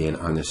 but then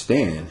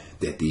understand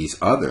that these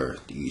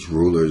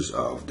rulers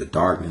of the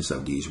darkness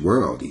of these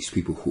world, these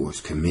people who are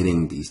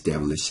committing these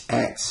devilish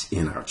acts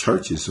in our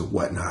churches or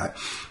whatnot,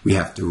 we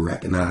have to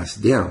recognize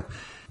them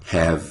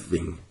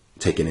having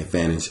taken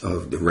advantage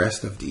of the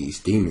rest of these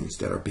demons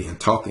that are being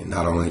taught.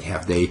 Not only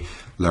have they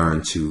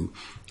learned to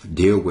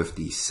deal with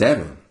these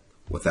 7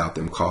 without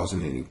them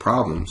causing any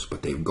problems,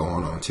 but they've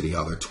gone on to the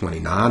other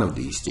 29 of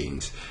these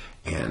things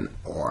and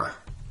are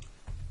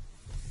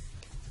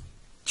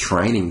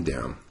training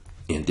them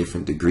in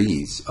different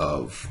degrees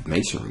of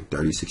masonry,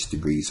 36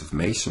 degrees of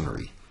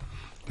masonry.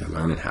 They're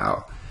learning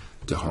how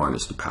to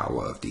harness the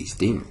power of these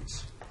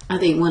demons. I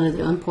think one of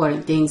the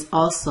important things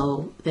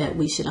also that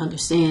we should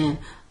understand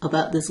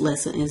about this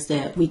lesson is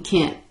that we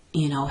can't,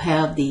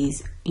 have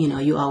these,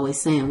 you're always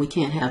saying we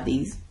can't have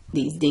these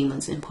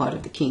demons in part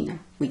of the kingdom.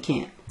 We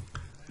can't.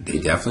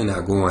 They're definitely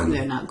not going.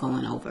 They're not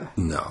going over.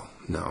 No.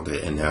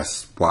 And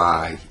that's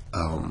why,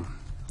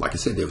 like I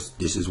said,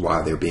 this is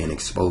why they're being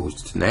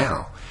exposed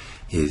now,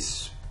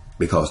 is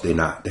because they're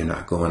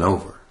not going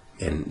over.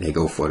 And they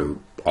go for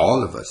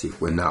all of us. If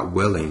we're not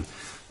willing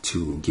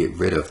to get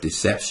rid of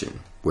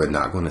deception, we're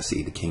not going to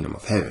see the kingdom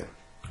of heaven.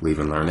 We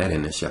even learned that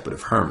in the Shepherd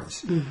of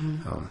Hermas.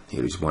 Mm-hmm.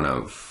 It is one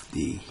of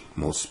the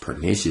most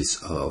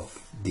pernicious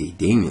of the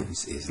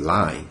demons is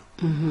lying.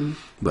 Mm-hmm.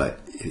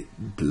 But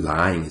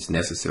lying is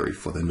necessary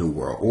for the New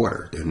World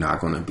Order. They're not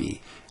going to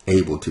be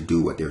able to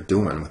do what they're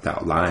doing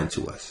without lying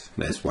to us.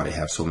 And that's why they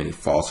have so many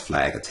false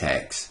flag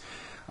attacks,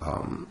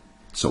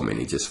 so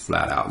many just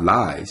flat out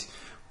lies.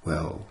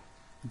 Well,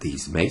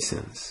 these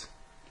Masons,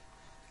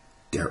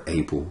 they're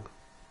able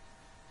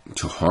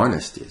to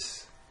harness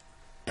this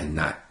and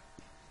not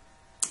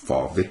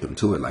fall victim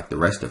to it like the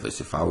rest of us.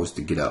 If I was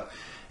to get up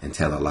and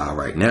tell a lie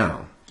right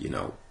now,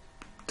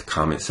 the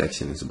comment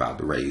section is about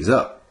to raise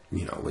up,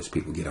 as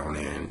people get on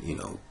there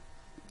and,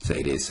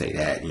 say this, say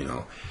that,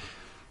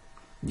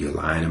 you're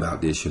lying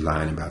about this, you're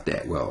lying about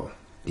that. Well,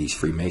 these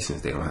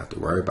Freemasons, they don't have to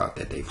worry about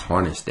that. They've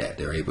harnessed that.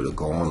 They're able to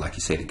go on, like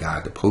you say, the guy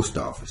at the post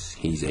office.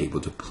 He's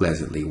able to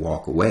pleasantly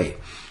walk away.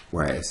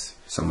 Whereas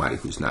somebody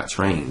who's not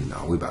trained,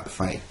 no, we're about to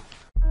fight.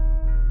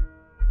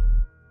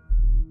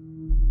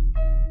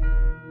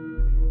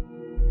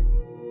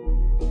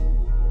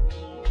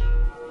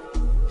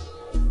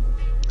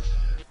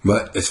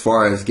 But as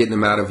far as getting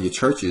them out of your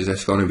churches,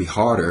 that's going to be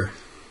harder.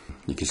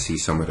 You can see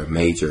some of the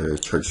major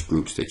church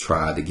groups that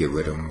tried to get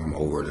rid of them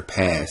over the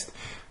past.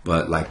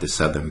 But like the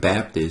Southern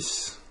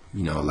Baptists, a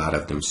lot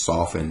of them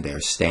softened their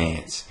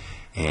stance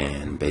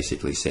and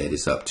basically said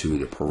it's up to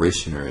the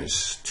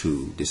parishioners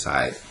to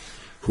decide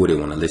who they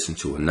want to listen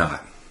to or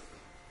not.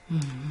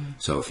 Mm-hmm.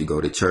 So if you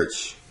go to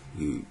church,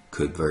 you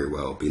could very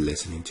well be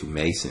listening to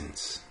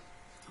Masons.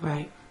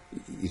 Right.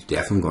 You're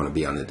definitely going to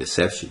be under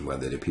deception,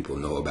 whether the people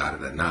know about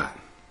it or not.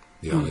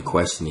 The only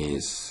question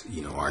is,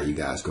 are you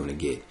guys going to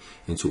get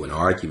into an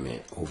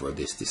argument over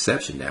this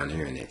deception down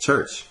here in that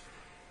church?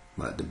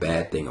 But the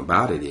bad thing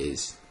about it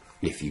is,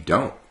 if you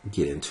don't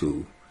get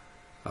into,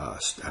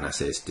 and I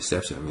say it's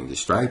deception, I mean the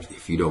strife,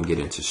 if you don't get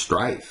into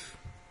strife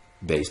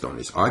based on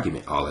this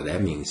argument, all of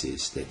that means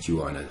is that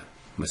you are on a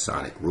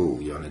Masonic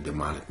rule, you're on a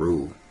demonic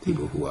rule,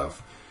 people who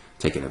have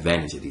taken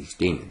advantage of these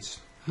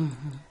demons.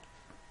 Mm-hmm.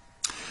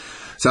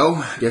 So,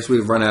 I guess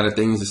we've run out of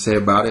things to say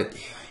about it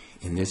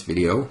in this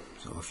video.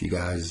 So if you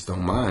guys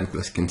don't mind,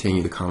 let's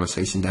continue the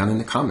conversation down in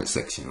the comment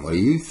section. What do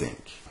you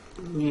think?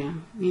 Yeah,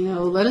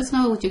 let us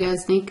know what you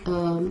guys think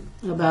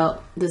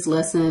about this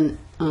lesson.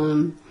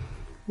 I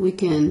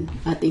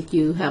think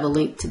you have a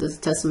link to the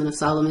Testament of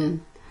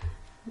Solomon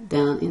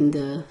down in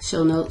the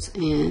show notes,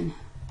 and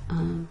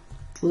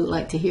we would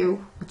like to hear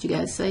what you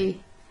guys say.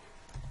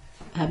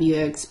 Have you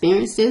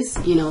experienced this?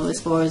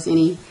 As far as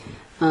any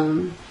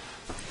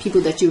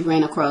people that you've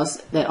ran across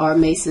that are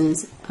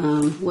Masons,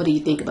 what do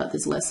you think about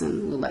this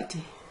lesson? We'd like to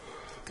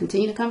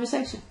continue the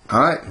conversation.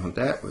 All right, with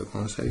that, we're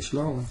going to say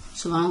shalom.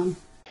 Shalom.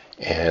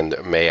 And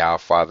may our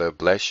Father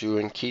bless you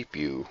and keep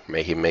you.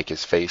 May he make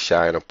his face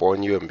shine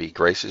upon you and be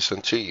gracious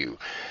unto you.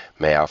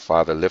 May our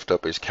Father lift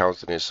up his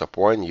countenance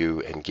upon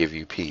you and give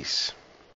you peace.